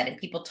mindset, and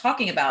people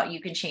talking about you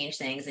can change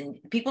things, and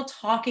people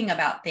talking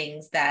about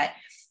things that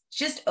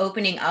just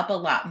opening up a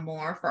lot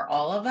more for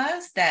all of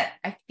us that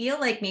I feel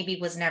like maybe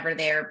was never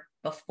there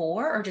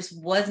before, or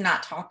just was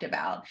not talked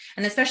about.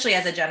 And especially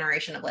as a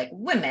generation of like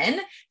women,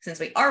 since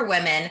we are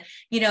women,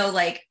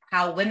 like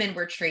how women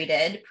were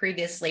treated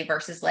previously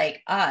versus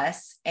like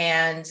us,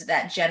 and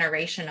that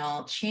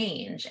generational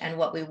change and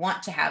what we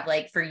want to have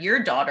like for your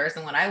daughters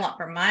and what I want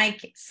for my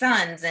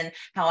sons and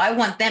how I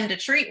want them to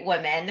treat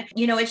women,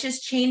 it's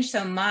just changed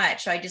so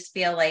much. So I just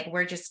feel like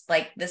we're just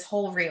like this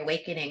whole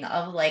reawakening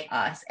of like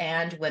us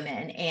and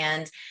women,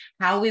 and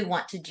how we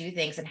want to do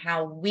things, and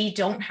how we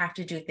don't have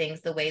to do things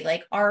the way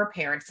like our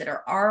parents did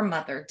or our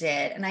mother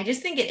did. And I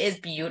just think it is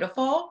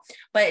beautiful,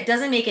 but it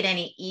doesn't make it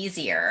any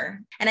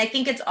easier. And I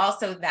think it's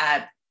also that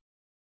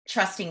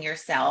trusting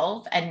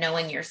yourself and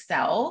knowing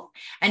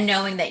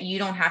that you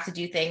don't have to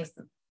do things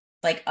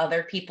like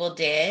other people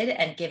did,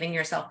 and giving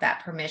yourself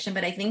that permission.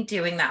 But I think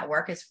doing that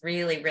work is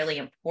really, really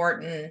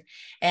important.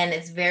 And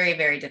it's very,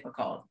 very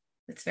difficult.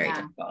 It's very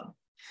difficult,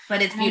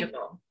 but it's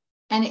beautiful.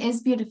 And it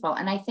is beautiful.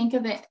 And I think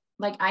of it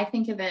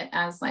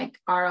as like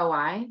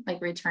ROI,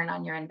 like return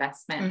on your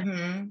investment.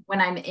 Mm-hmm.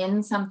 When I'm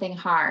in something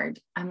hard,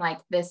 I'm like,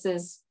 this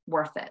is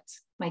worth it.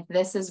 Like,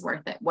 this is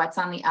worth it. What's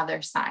on the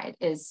other side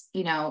is,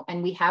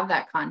 and we have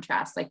that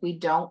contrast. Like, we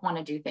don't want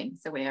to do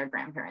things the way our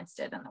grandparents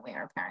did and the way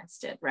our parents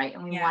did. Right.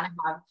 And we want to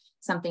have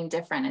something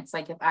different. It's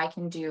like, if I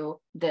can do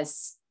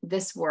this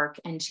work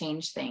and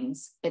change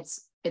things,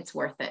 it's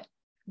worth it.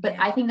 But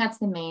I think that's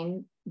the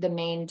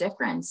main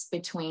difference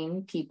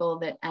between people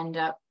that end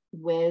up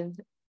with,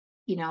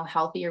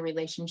 healthier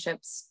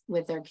relationships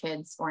with their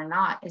kids or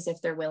not, is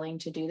if they're willing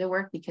to do the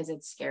work, because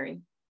it's scary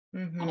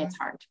and it's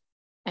hard.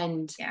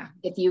 And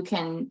if you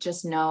can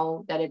just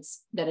know that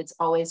it's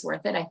always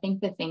worth it. I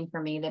think the thing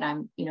for me that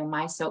I'm,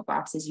 my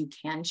soapbox is, you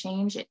can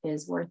change. It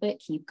is worth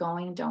it. Keep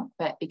going. Don't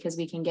quit, because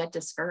we can get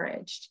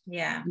discouraged.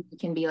 Yeah. We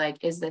can be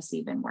like, is this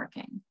even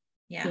working?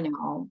 Yeah.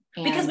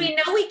 Because we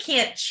know we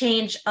can't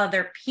change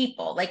other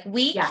people. Like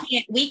we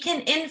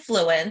can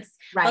influence,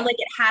 but like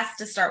it has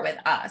to start with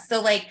us.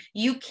 So like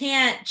you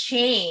can't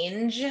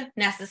change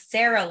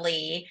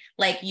necessarily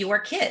like your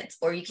kids,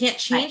 or you can't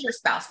change your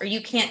spouse, or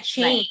you can't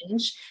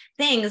change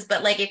things.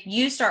 But like, if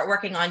you start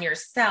working on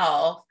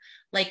yourself,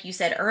 like you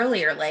said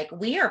earlier, like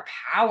we are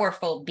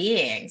powerful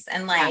beings.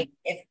 And like,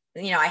 if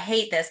I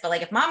hate this, but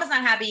like, if mama's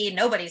not happy,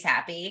 nobody's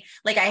happy.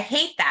 Like, I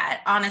hate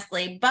that,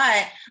 honestly,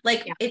 but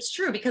like, it's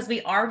true, because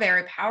we are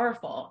very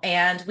powerful,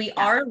 and we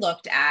are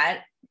looked at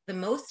the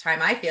most time,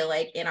 I feel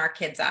like in our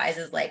kids' eyes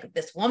is like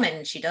this woman,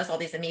 and she does all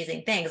these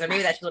amazing things, or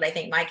maybe that's what I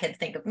think my kids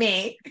think of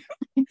me.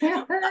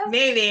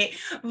 Maybe,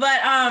 but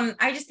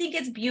I just think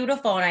it's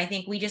beautiful, and I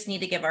think we just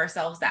need to give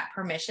ourselves that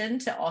permission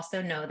to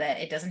also know that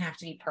it doesn't have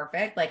to be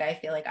perfect. Like I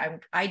feel like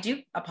I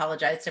do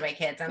apologize to my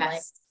kids. I'm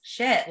like,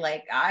 shit,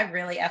 like I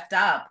really effed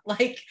up.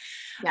 Like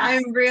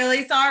I'm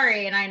really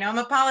sorry, and I know I'm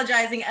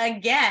apologizing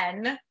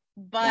again,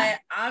 but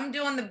I'm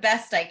doing the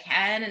best I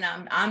can, and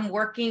I'm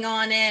working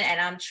on it, and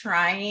I'm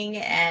trying,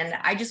 and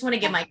I just want to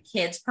give my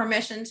kids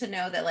permission to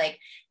know that like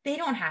they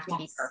don't have to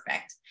be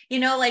perfect. You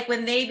know, like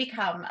when they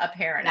become a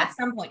parent at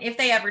some point, if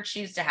they ever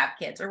choose to have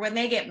kids, or when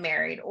they get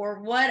married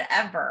or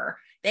whatever,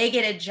 they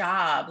get a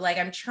job, like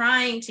I'm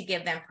trying to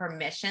give them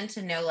permission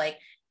to know like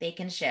they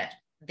can shift,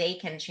 they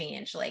can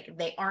change, like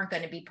they aren't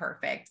going to be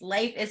perfect.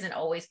 Life isn't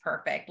always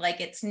perfect.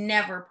 Like it's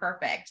never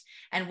perfect.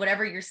 And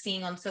whatever you're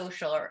seeing on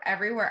social or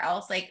everywhere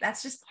else, like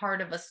that's just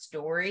part of a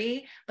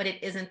story, but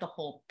it isn't the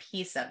whole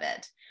piece of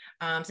it.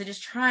 So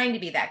just trying to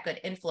be that good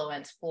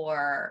influence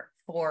for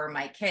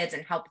my kids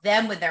and help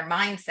them with their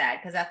mindset,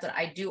 because that's what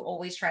I do,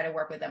 always try to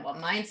work with them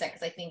on mindset,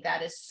 because I think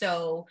that is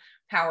so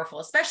powerful,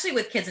 especially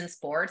with kids in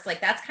sports.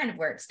 Like that's kind of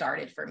where it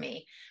started for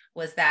me,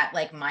 was that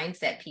like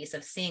mindset piece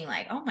of seeing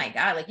like, oh my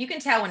God, like you can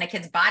tell when a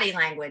kid's body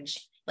language,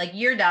 like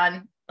you're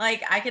done.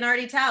 Like I can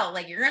already tell,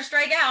 like you're going to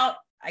strike out.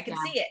 I can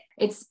see it.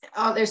 It's,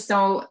 there's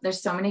so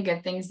many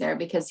good things there,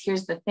 because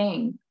here's the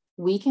thing.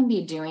 We can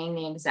be doing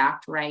the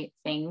exact right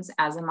things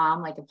as a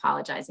mom, like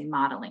apologizing,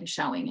 modeling,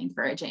 showing,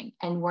 encouraging,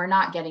 and we're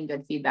not getting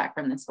good feedback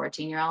from this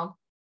 14-year-old.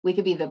 We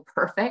could be the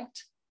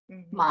perfect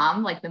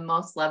mom, like the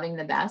most loving,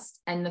 the best.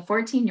 And the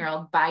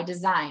 14-year-old by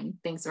design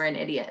thinks we're an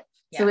idiot.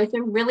 So it's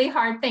a really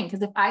hard thing,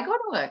 because if I go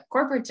to a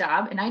corporate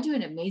job and I do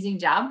an amazing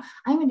job,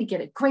 I'm going to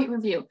get a great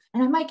review,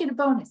 and I might get a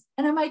bonus,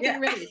 and I might get a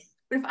raise.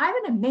 But if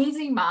I'm an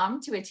amazing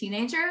mom to a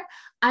teenager,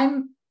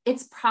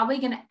 it's probably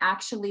going to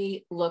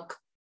actually look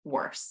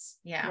worse.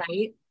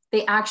 Right.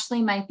 They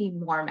actually might be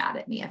more mad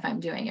at me if I'm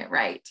doing it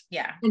right.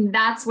 And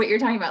that's what you're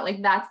talking about.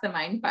 Like, that's the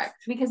mind fuck,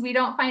 because we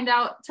don't find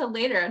out till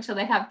later, until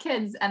they have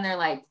kids and they're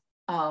like,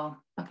 oh,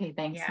 okay,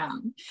 thanks,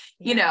 mom,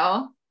 you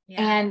know?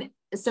 And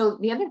so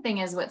the other thing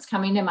is, what's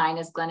coming to mind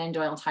is Glennon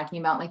Doyle talking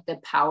about like the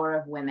power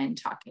of women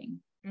talking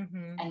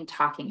and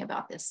talking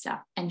about this stuff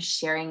and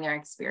sharing their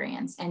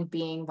experience and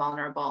being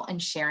vulnerable and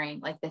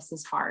sharing like, this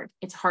is hard.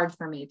 It's hard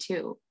for me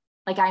too.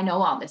 Like I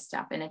know all this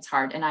stuff and it's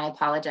hard. And I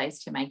apologize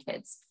to my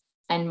kids.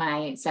 And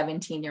my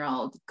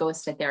 17-year-old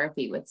goes to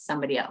therapy with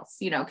somebody else,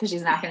 you know, because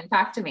she's not going to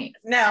talk to me.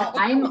 No,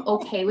 I'm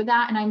okay with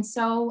that. And I'm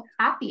so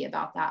happy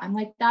about that. I'm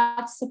like,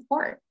 that's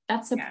support.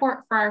 That's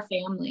support for our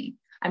family.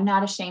 I'm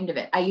not ashamed of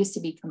it. I used to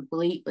be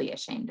completely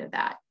ashamed of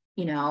that,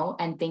 you know,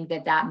 and think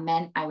that that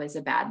meant I was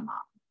a bad mom.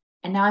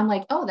 And now I'm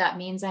like, oh, that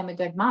means I'm a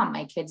good mom.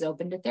 My kid's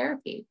open to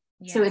therapy.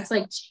 So it's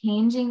like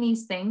changing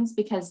these things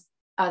because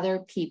other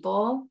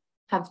people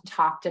have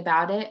talked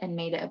about it and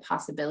made it a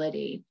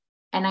possibility.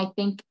 And I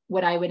think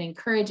what I would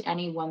encourage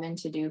any woman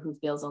to do who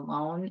feels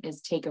alone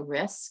is take a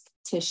risk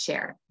to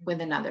share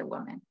with another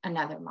woman,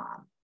 another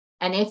mom.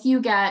 And if you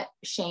get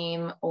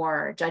shame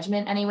or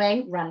judgment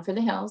anyway, run for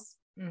the hills.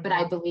 But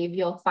I believe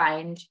you'll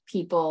find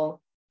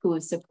people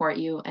who support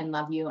you and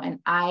love you. And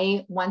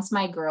once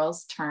my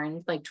girls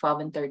turned like 12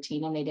 and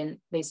 13 and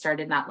they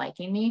started not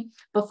liking me.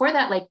 Before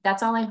that, like,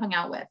 that's all I hung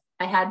out with.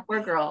 I had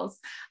 4 girls.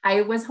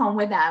 I was home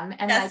with them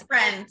and best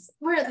friends.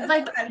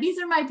 These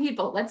are my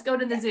people. Let's go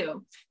to the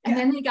zoo. And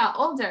then they got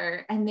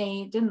older and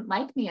they didn't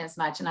like me as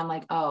much. And I'm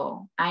like,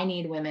 oh, I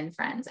need women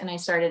friends. And I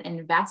started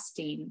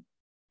investing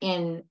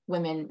in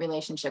women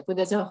relationship, which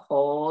is a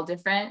whole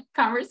different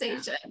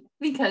conversation,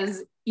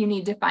 because you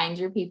need to find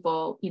your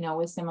people, you know,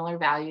 with similar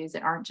values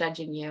that aren't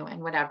judging you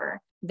and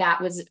whatever. That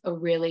was a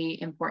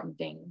really important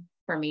thing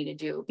for me to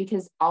do,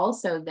 because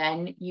also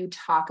then you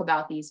talk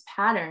about these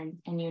patterns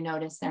and you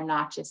notice they're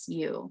not just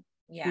you.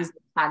 These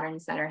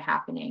patterns that are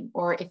happening.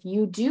 Or if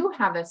you do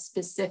have a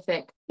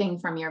specific thing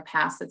from your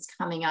past that's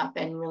coming up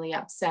and really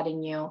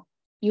upsetting you,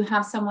 you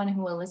have someone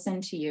who will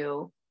listen to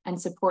you and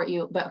support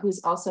you, but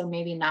who's also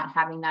maybe not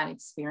having that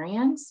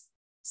experience,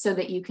 so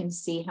that you can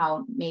see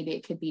how maybe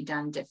it could be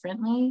done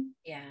differently.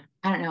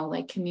 I don't know,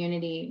 like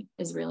community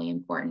is really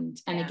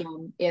important. And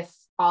again, if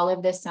all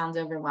of this sounds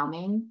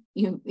overwhelming,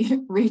 you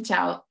reach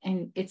out,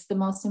 and it's the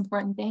most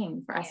important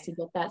thing for us to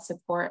get that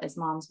support as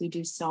moms. We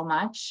do so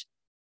much,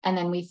 and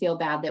then we feel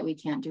bad that we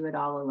can't do it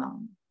all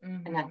alone.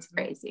 And that's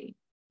crazy.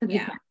 We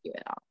can't do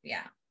it all.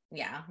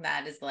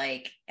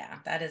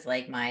 That is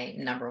like my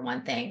number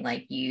one thing.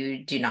 Like,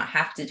 you do not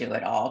have to do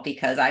it all,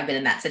 because I've been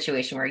in that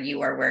situation where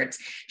you are, where it's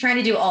trying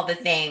to do all the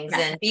things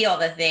and be all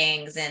the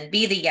things and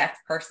be the yes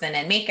person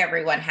and make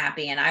everyone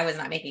happy. And I was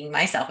not making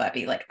myself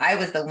happy. Like, I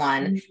was the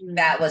one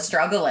that was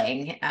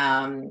struggling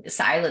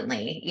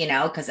silently, you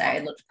know, because I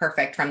looked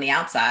perfect from the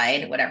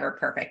outside, whatever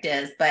perfect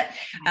is, but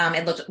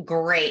it looked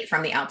great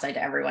from the outside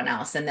to everyone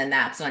else. And then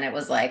that's when it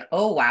was like,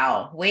 oh,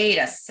 wow, wait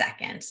a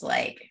second.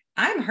 Like,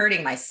 I'm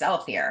hurting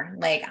myself here.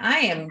 Like, I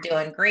am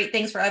doing great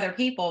things for other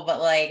people, but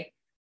like,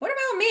 what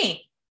about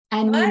me?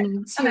 And what you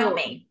need to, about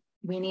me?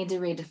 we need to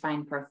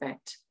redefine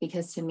perfect,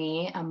 because to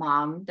me, a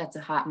mom that's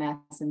a hot mess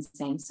and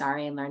saying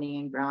sorry and learning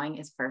and growing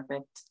is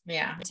perfect.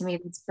 Yeah. To me,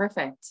 that's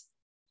perfect.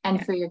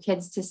 And for your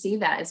kids to see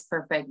that is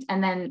perfect.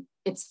 And then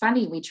it's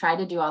funny, we try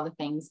to do all the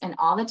things, and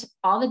all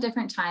the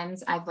different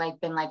times I've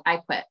like been like, I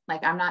quit.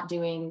 Like, I'm not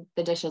doing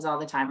the dishes all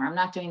the time, or I'm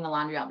not doing the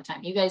laundry all the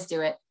time. You guys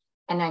do it.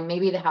 And then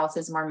maybe the house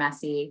is more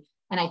messy,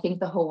 and I think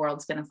the whole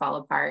world's going to fall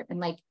apart, and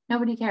like,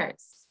 nobody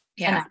cares.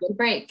 And I get a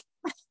break.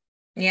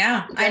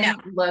 Yeah, I know.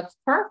 Look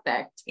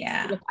perfect.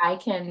 Yeah. But if I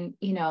can,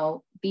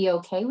 be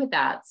okay with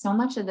that. So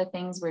much of the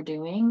things we're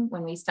doing,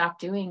 when we stop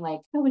doing,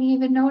 like, nobody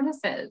even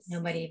notices.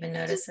 Nobody even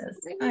notices.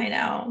 I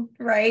know.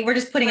 Right. We're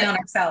just putting it on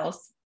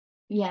ourselves.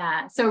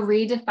 Yeah. So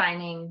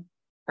redefining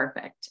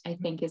perfect, I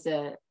think, is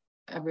a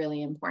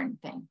really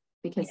important thing,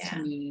 because to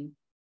me,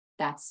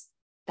 that's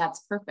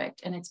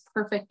perfect. And it's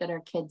perfect that our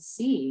kids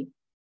see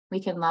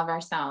we can love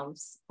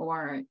ourselves,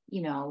 or,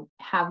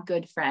 have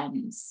good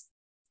friends,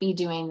 be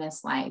doing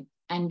this life,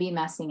 and be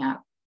messing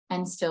up,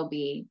 and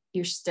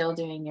you're still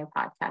doing your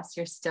podcast,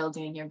 you're still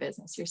doing your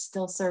business, you're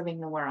still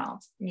serving the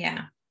world.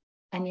 Yeah.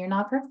 And you're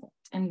not perfect.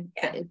 And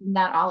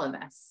not all of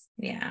us.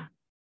 Yeah.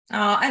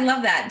 Oh, I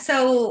love that.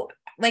 So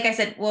like I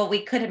said, well,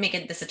 we could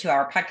make this a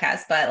 2-hour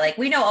podcast, but like,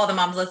 we know all the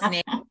moms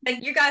listening,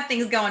 like, you got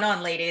things going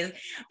on, ladies,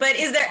 but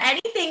is there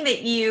anything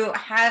that you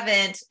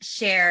haven't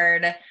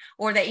shared,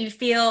 or that you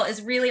feel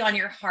is really on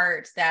your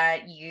heart,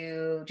 that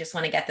you just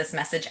want to get this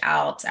message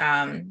out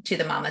to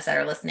the mamas that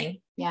are listening?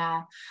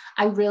 Yeah.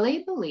 I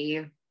really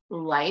believe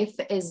life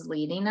is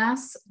leading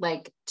us,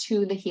 like,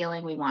 to the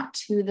healing we want,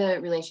 to the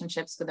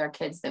relationships with our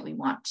kids that we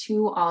want,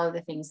 to all of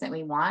the things that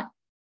we want.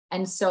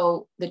 And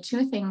so the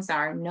two things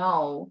are,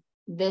 no,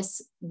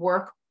 this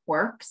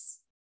works.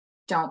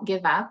 Don't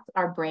give up.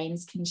 Our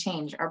brains can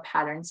change. Our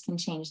patterns can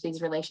change.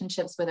 These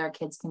relationships with our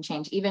kids can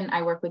change. Even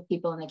I work with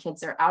people, and the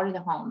kids are out of the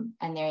home,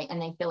 and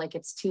they feel like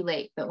it's too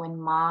late. But when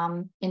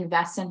mom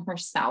invests in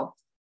herself,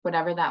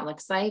 whatever that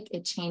looks like,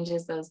 it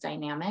changes those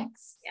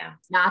dynamics. Yeah.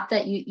 Not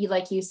that you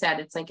like you said,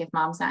 it's like, if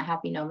mom's not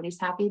happy, nobody's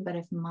happy. But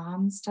if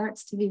mom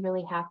starts to be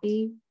really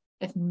happy,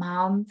 if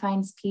mom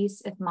finds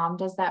peace, if mom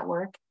does that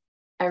work,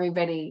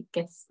 everybody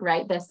gets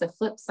right. That's the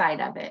flip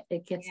side of it.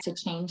 It gets to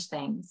change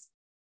things.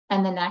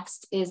 And the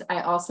next is,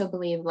 I also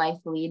believe life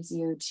leads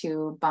you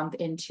to bump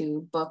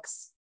into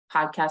books,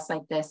 podcasts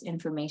like this,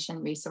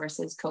 information,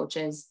 resources,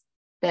 coaches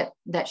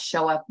that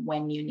show up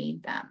when you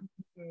need them.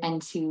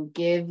 And to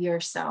give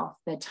yourself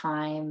the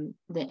time,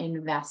 the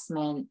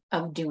investment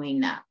of doing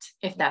that,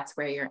 if that's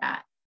where you're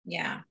at.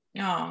 Yeah.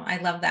 Oh, I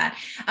love that.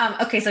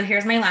 Okay. So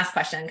here's my last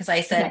question. Cause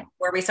I said,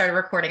 before we started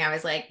recording, I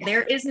was like,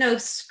 there is no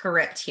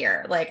script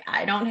here. Like,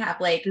 I don't have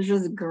this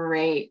is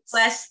great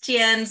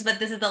questions, but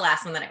this is the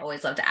last one that I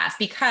always love to ask,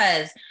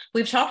 because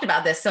we've talked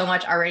about this so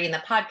much already in the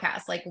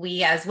podcast. Like,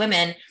 we as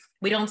women,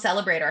 we don't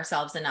celebrate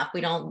ourselves enough.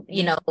 We don't,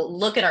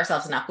 look at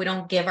ourselves enough. We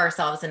don't give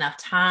ourselves enough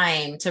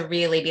time to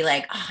really be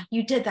like, oh,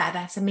 you did that.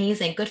 That's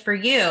amazing. Good for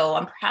you.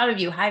 I'm proud of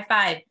you. High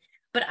five.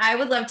 But I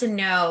would love to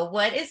know,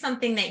 what is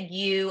something that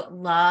you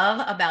love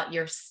about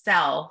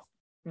yourself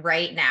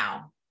right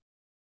now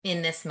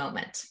in this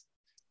moment?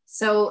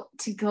 So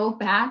to go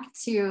back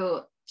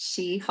to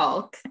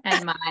She-Hulk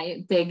and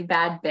my big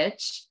bad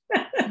bitch,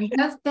 I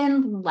have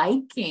been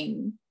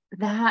liking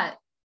that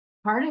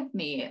part of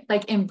me,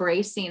 like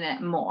embracing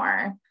it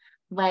more.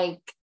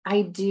 Like,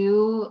 I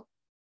do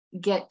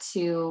get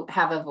to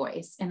have a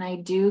voice, and I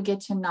do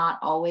get to not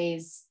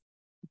always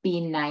be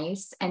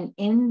nice. And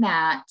in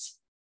that,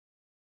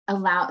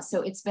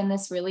 so it's been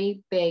this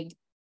really big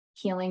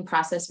healing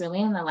process,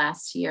 really, in the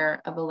last year,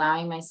 of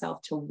allowing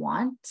myself to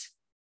want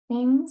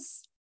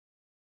things,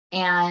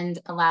 and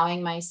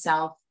allowing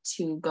myself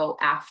to go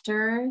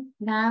after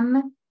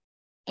them,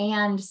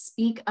 and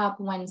speak up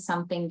when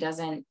something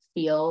doesn't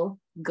feel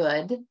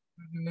good,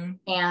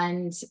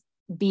 and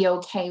be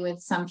okay with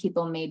some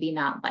people maybe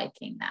not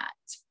liking that.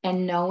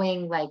 And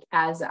knowing, like,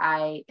 as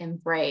I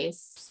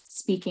embrace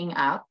speaking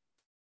up,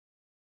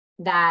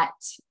 that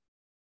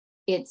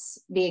it's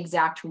the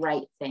exact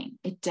right thing.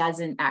 It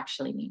doesn't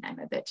actually mean I'm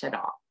a bitch at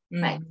all.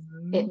 Like,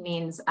 it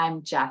means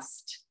I'm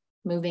just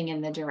moving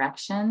in the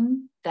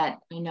direction that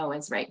I know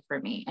is right for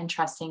me, and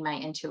trusting my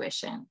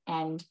intuition.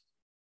 And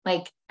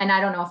I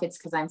don't know if it's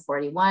because I'm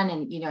 41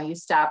 and, you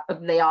stop,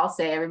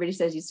 everybody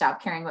says you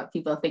stop caring what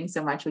people think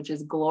so much, which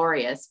is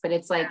glorious. But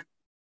it's like,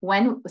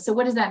 so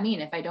what does that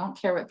mean? If I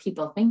don't care what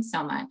people think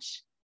so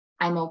much,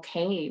 I'm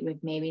okay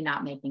with maybe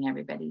not making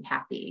everybody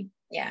happy.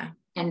 Yeah.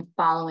 And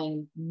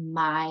following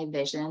my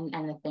vision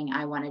and the thing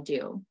I want to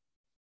do.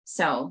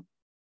 So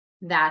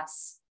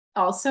that's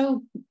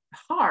also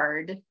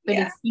hard, but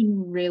it's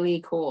been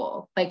really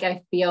cool. Like,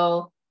 I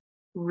feel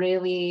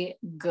really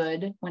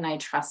good when I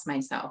trust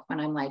myself, when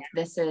I'm like,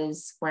 this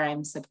is where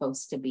I'm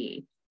supposed to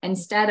be,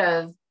 instead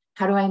of,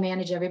 how do I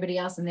manage everybody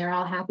else and they're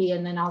all happy,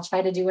 and then I'll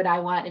try to do what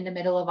I want in the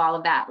middle of all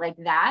of that. Like,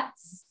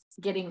 that's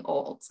getting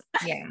old.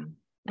 Yeah.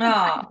 Oh,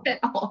 a bit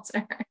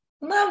older.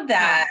 Love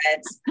that.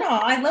 Oh,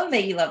 I love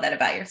that you love that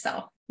about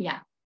yourself. Yeah.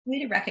 Way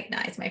to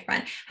recognize, my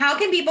friend. How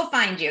can people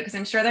find you? Because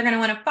I'm sure they're going to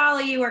want to follow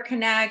you or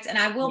connect, and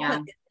I will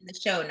put this in the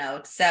show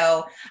notes.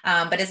 So,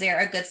 but is there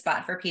a good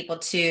spot for people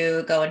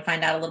to go and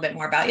find out a little bit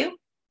more about you?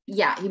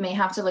 Yeah, you may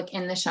have to look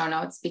in the show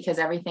notes because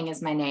everything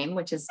is my name,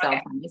 which is spelled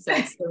funny. So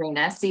it's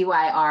Cyrina,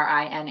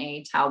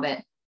 Cyrina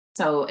Talbott.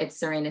 So it's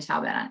Cyrina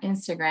Talbott on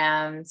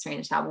Instagram,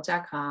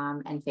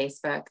 CyrinaTalbott.com, and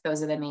Facebook.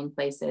 Those are the main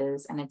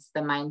places. And it's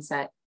the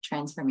Mindset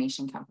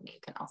Transformation Company. You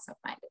can also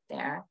find it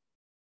there.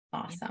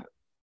 Awesome.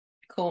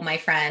 Cool, my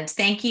friend.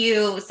 Thank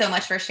you so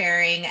much for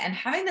sharing and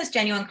having this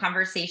genuine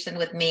conversation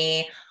with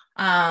me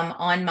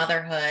on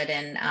motherhood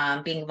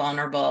and being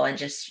vulnerable and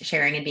just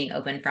sharing and being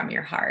open from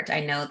your heart. I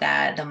know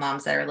that the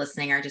moms that are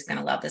listening are just going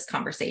to love this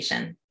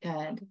conversation.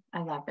 Good. I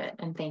love it.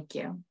 And thank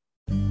you.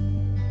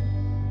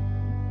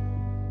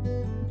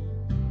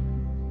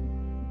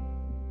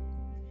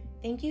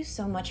 Thank you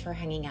so much for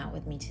hanging out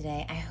with me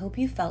today. I hope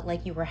you felt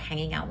like you were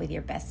hanging out with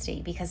your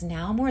bestie, because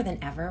now more than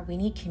ever, we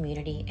need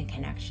community and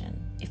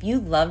connection. If you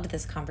loved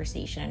this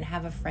conversation and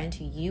have a friend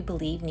who you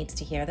believe needs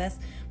to hear this,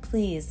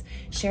 please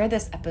share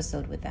this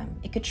episode with them.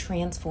 It could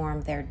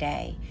transform their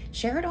day.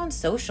 Share it on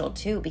social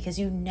too, because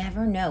you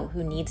never know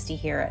who needs to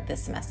hear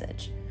this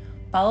message.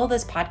 Follow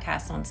this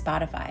podcast on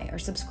Spotify or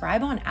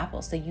subscribe on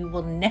Apple so you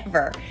will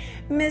never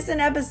miss an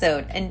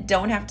episode and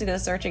don't have to go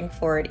searching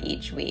for it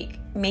each week.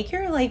 Make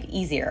your life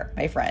easier,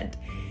 my friend.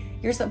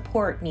 Your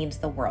support means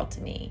the world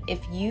to me.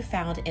 If you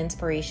found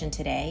inspiration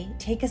today,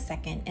 take a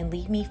second and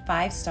leave me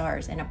 5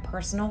 stars and a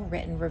personal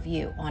written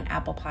review on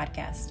Apple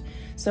Podcast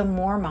so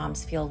more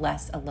moms feel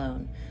less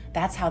alone.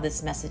 That's how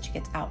this message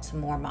gets out to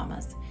more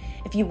mamas.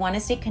 If you want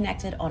to stay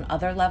connected on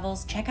other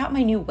levels, check out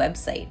my new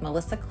website,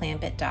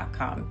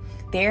 melissaclampett.com.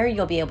 There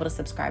you'll be able to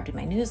subscribe to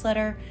my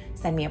newsletter,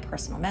 send me a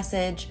personal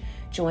message,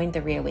 join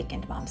the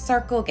Reawakened Mom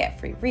Circle, get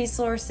free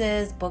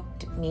resources, book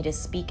me to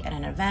speak at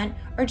an event,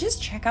 or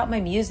just check out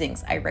my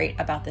musings I write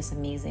about this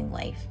amazing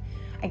life.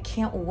 I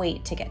can't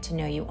wait to get to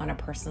know you on a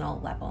personal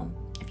level.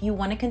 If you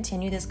want to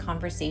continue this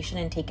conversation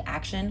and take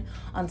action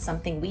on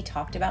something we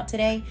talked about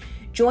today,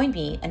 join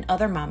me and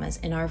other mamas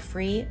in our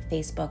free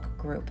Facebook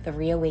group, the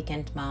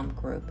Reawakened Mom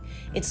Group.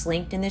 It's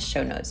linked in the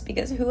show notes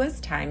because who has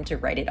time to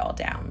write it all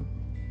down?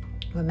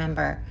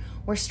 Remember,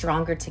 we're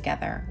stronger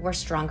together. We're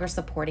stronger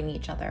supporting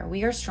each other.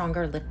 We are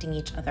stronger lifting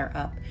each other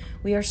up.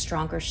 We are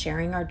stronger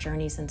sharing our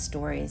journeys and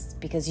stories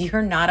because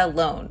you're not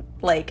alone,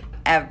 like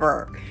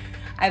ever.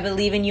 I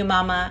believe in you,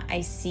 mama. I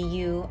see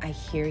you. I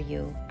hear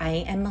you.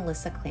 I am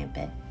Melissa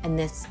Clampett, and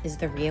this is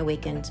the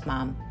Reawakened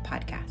Mom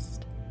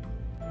Podcast.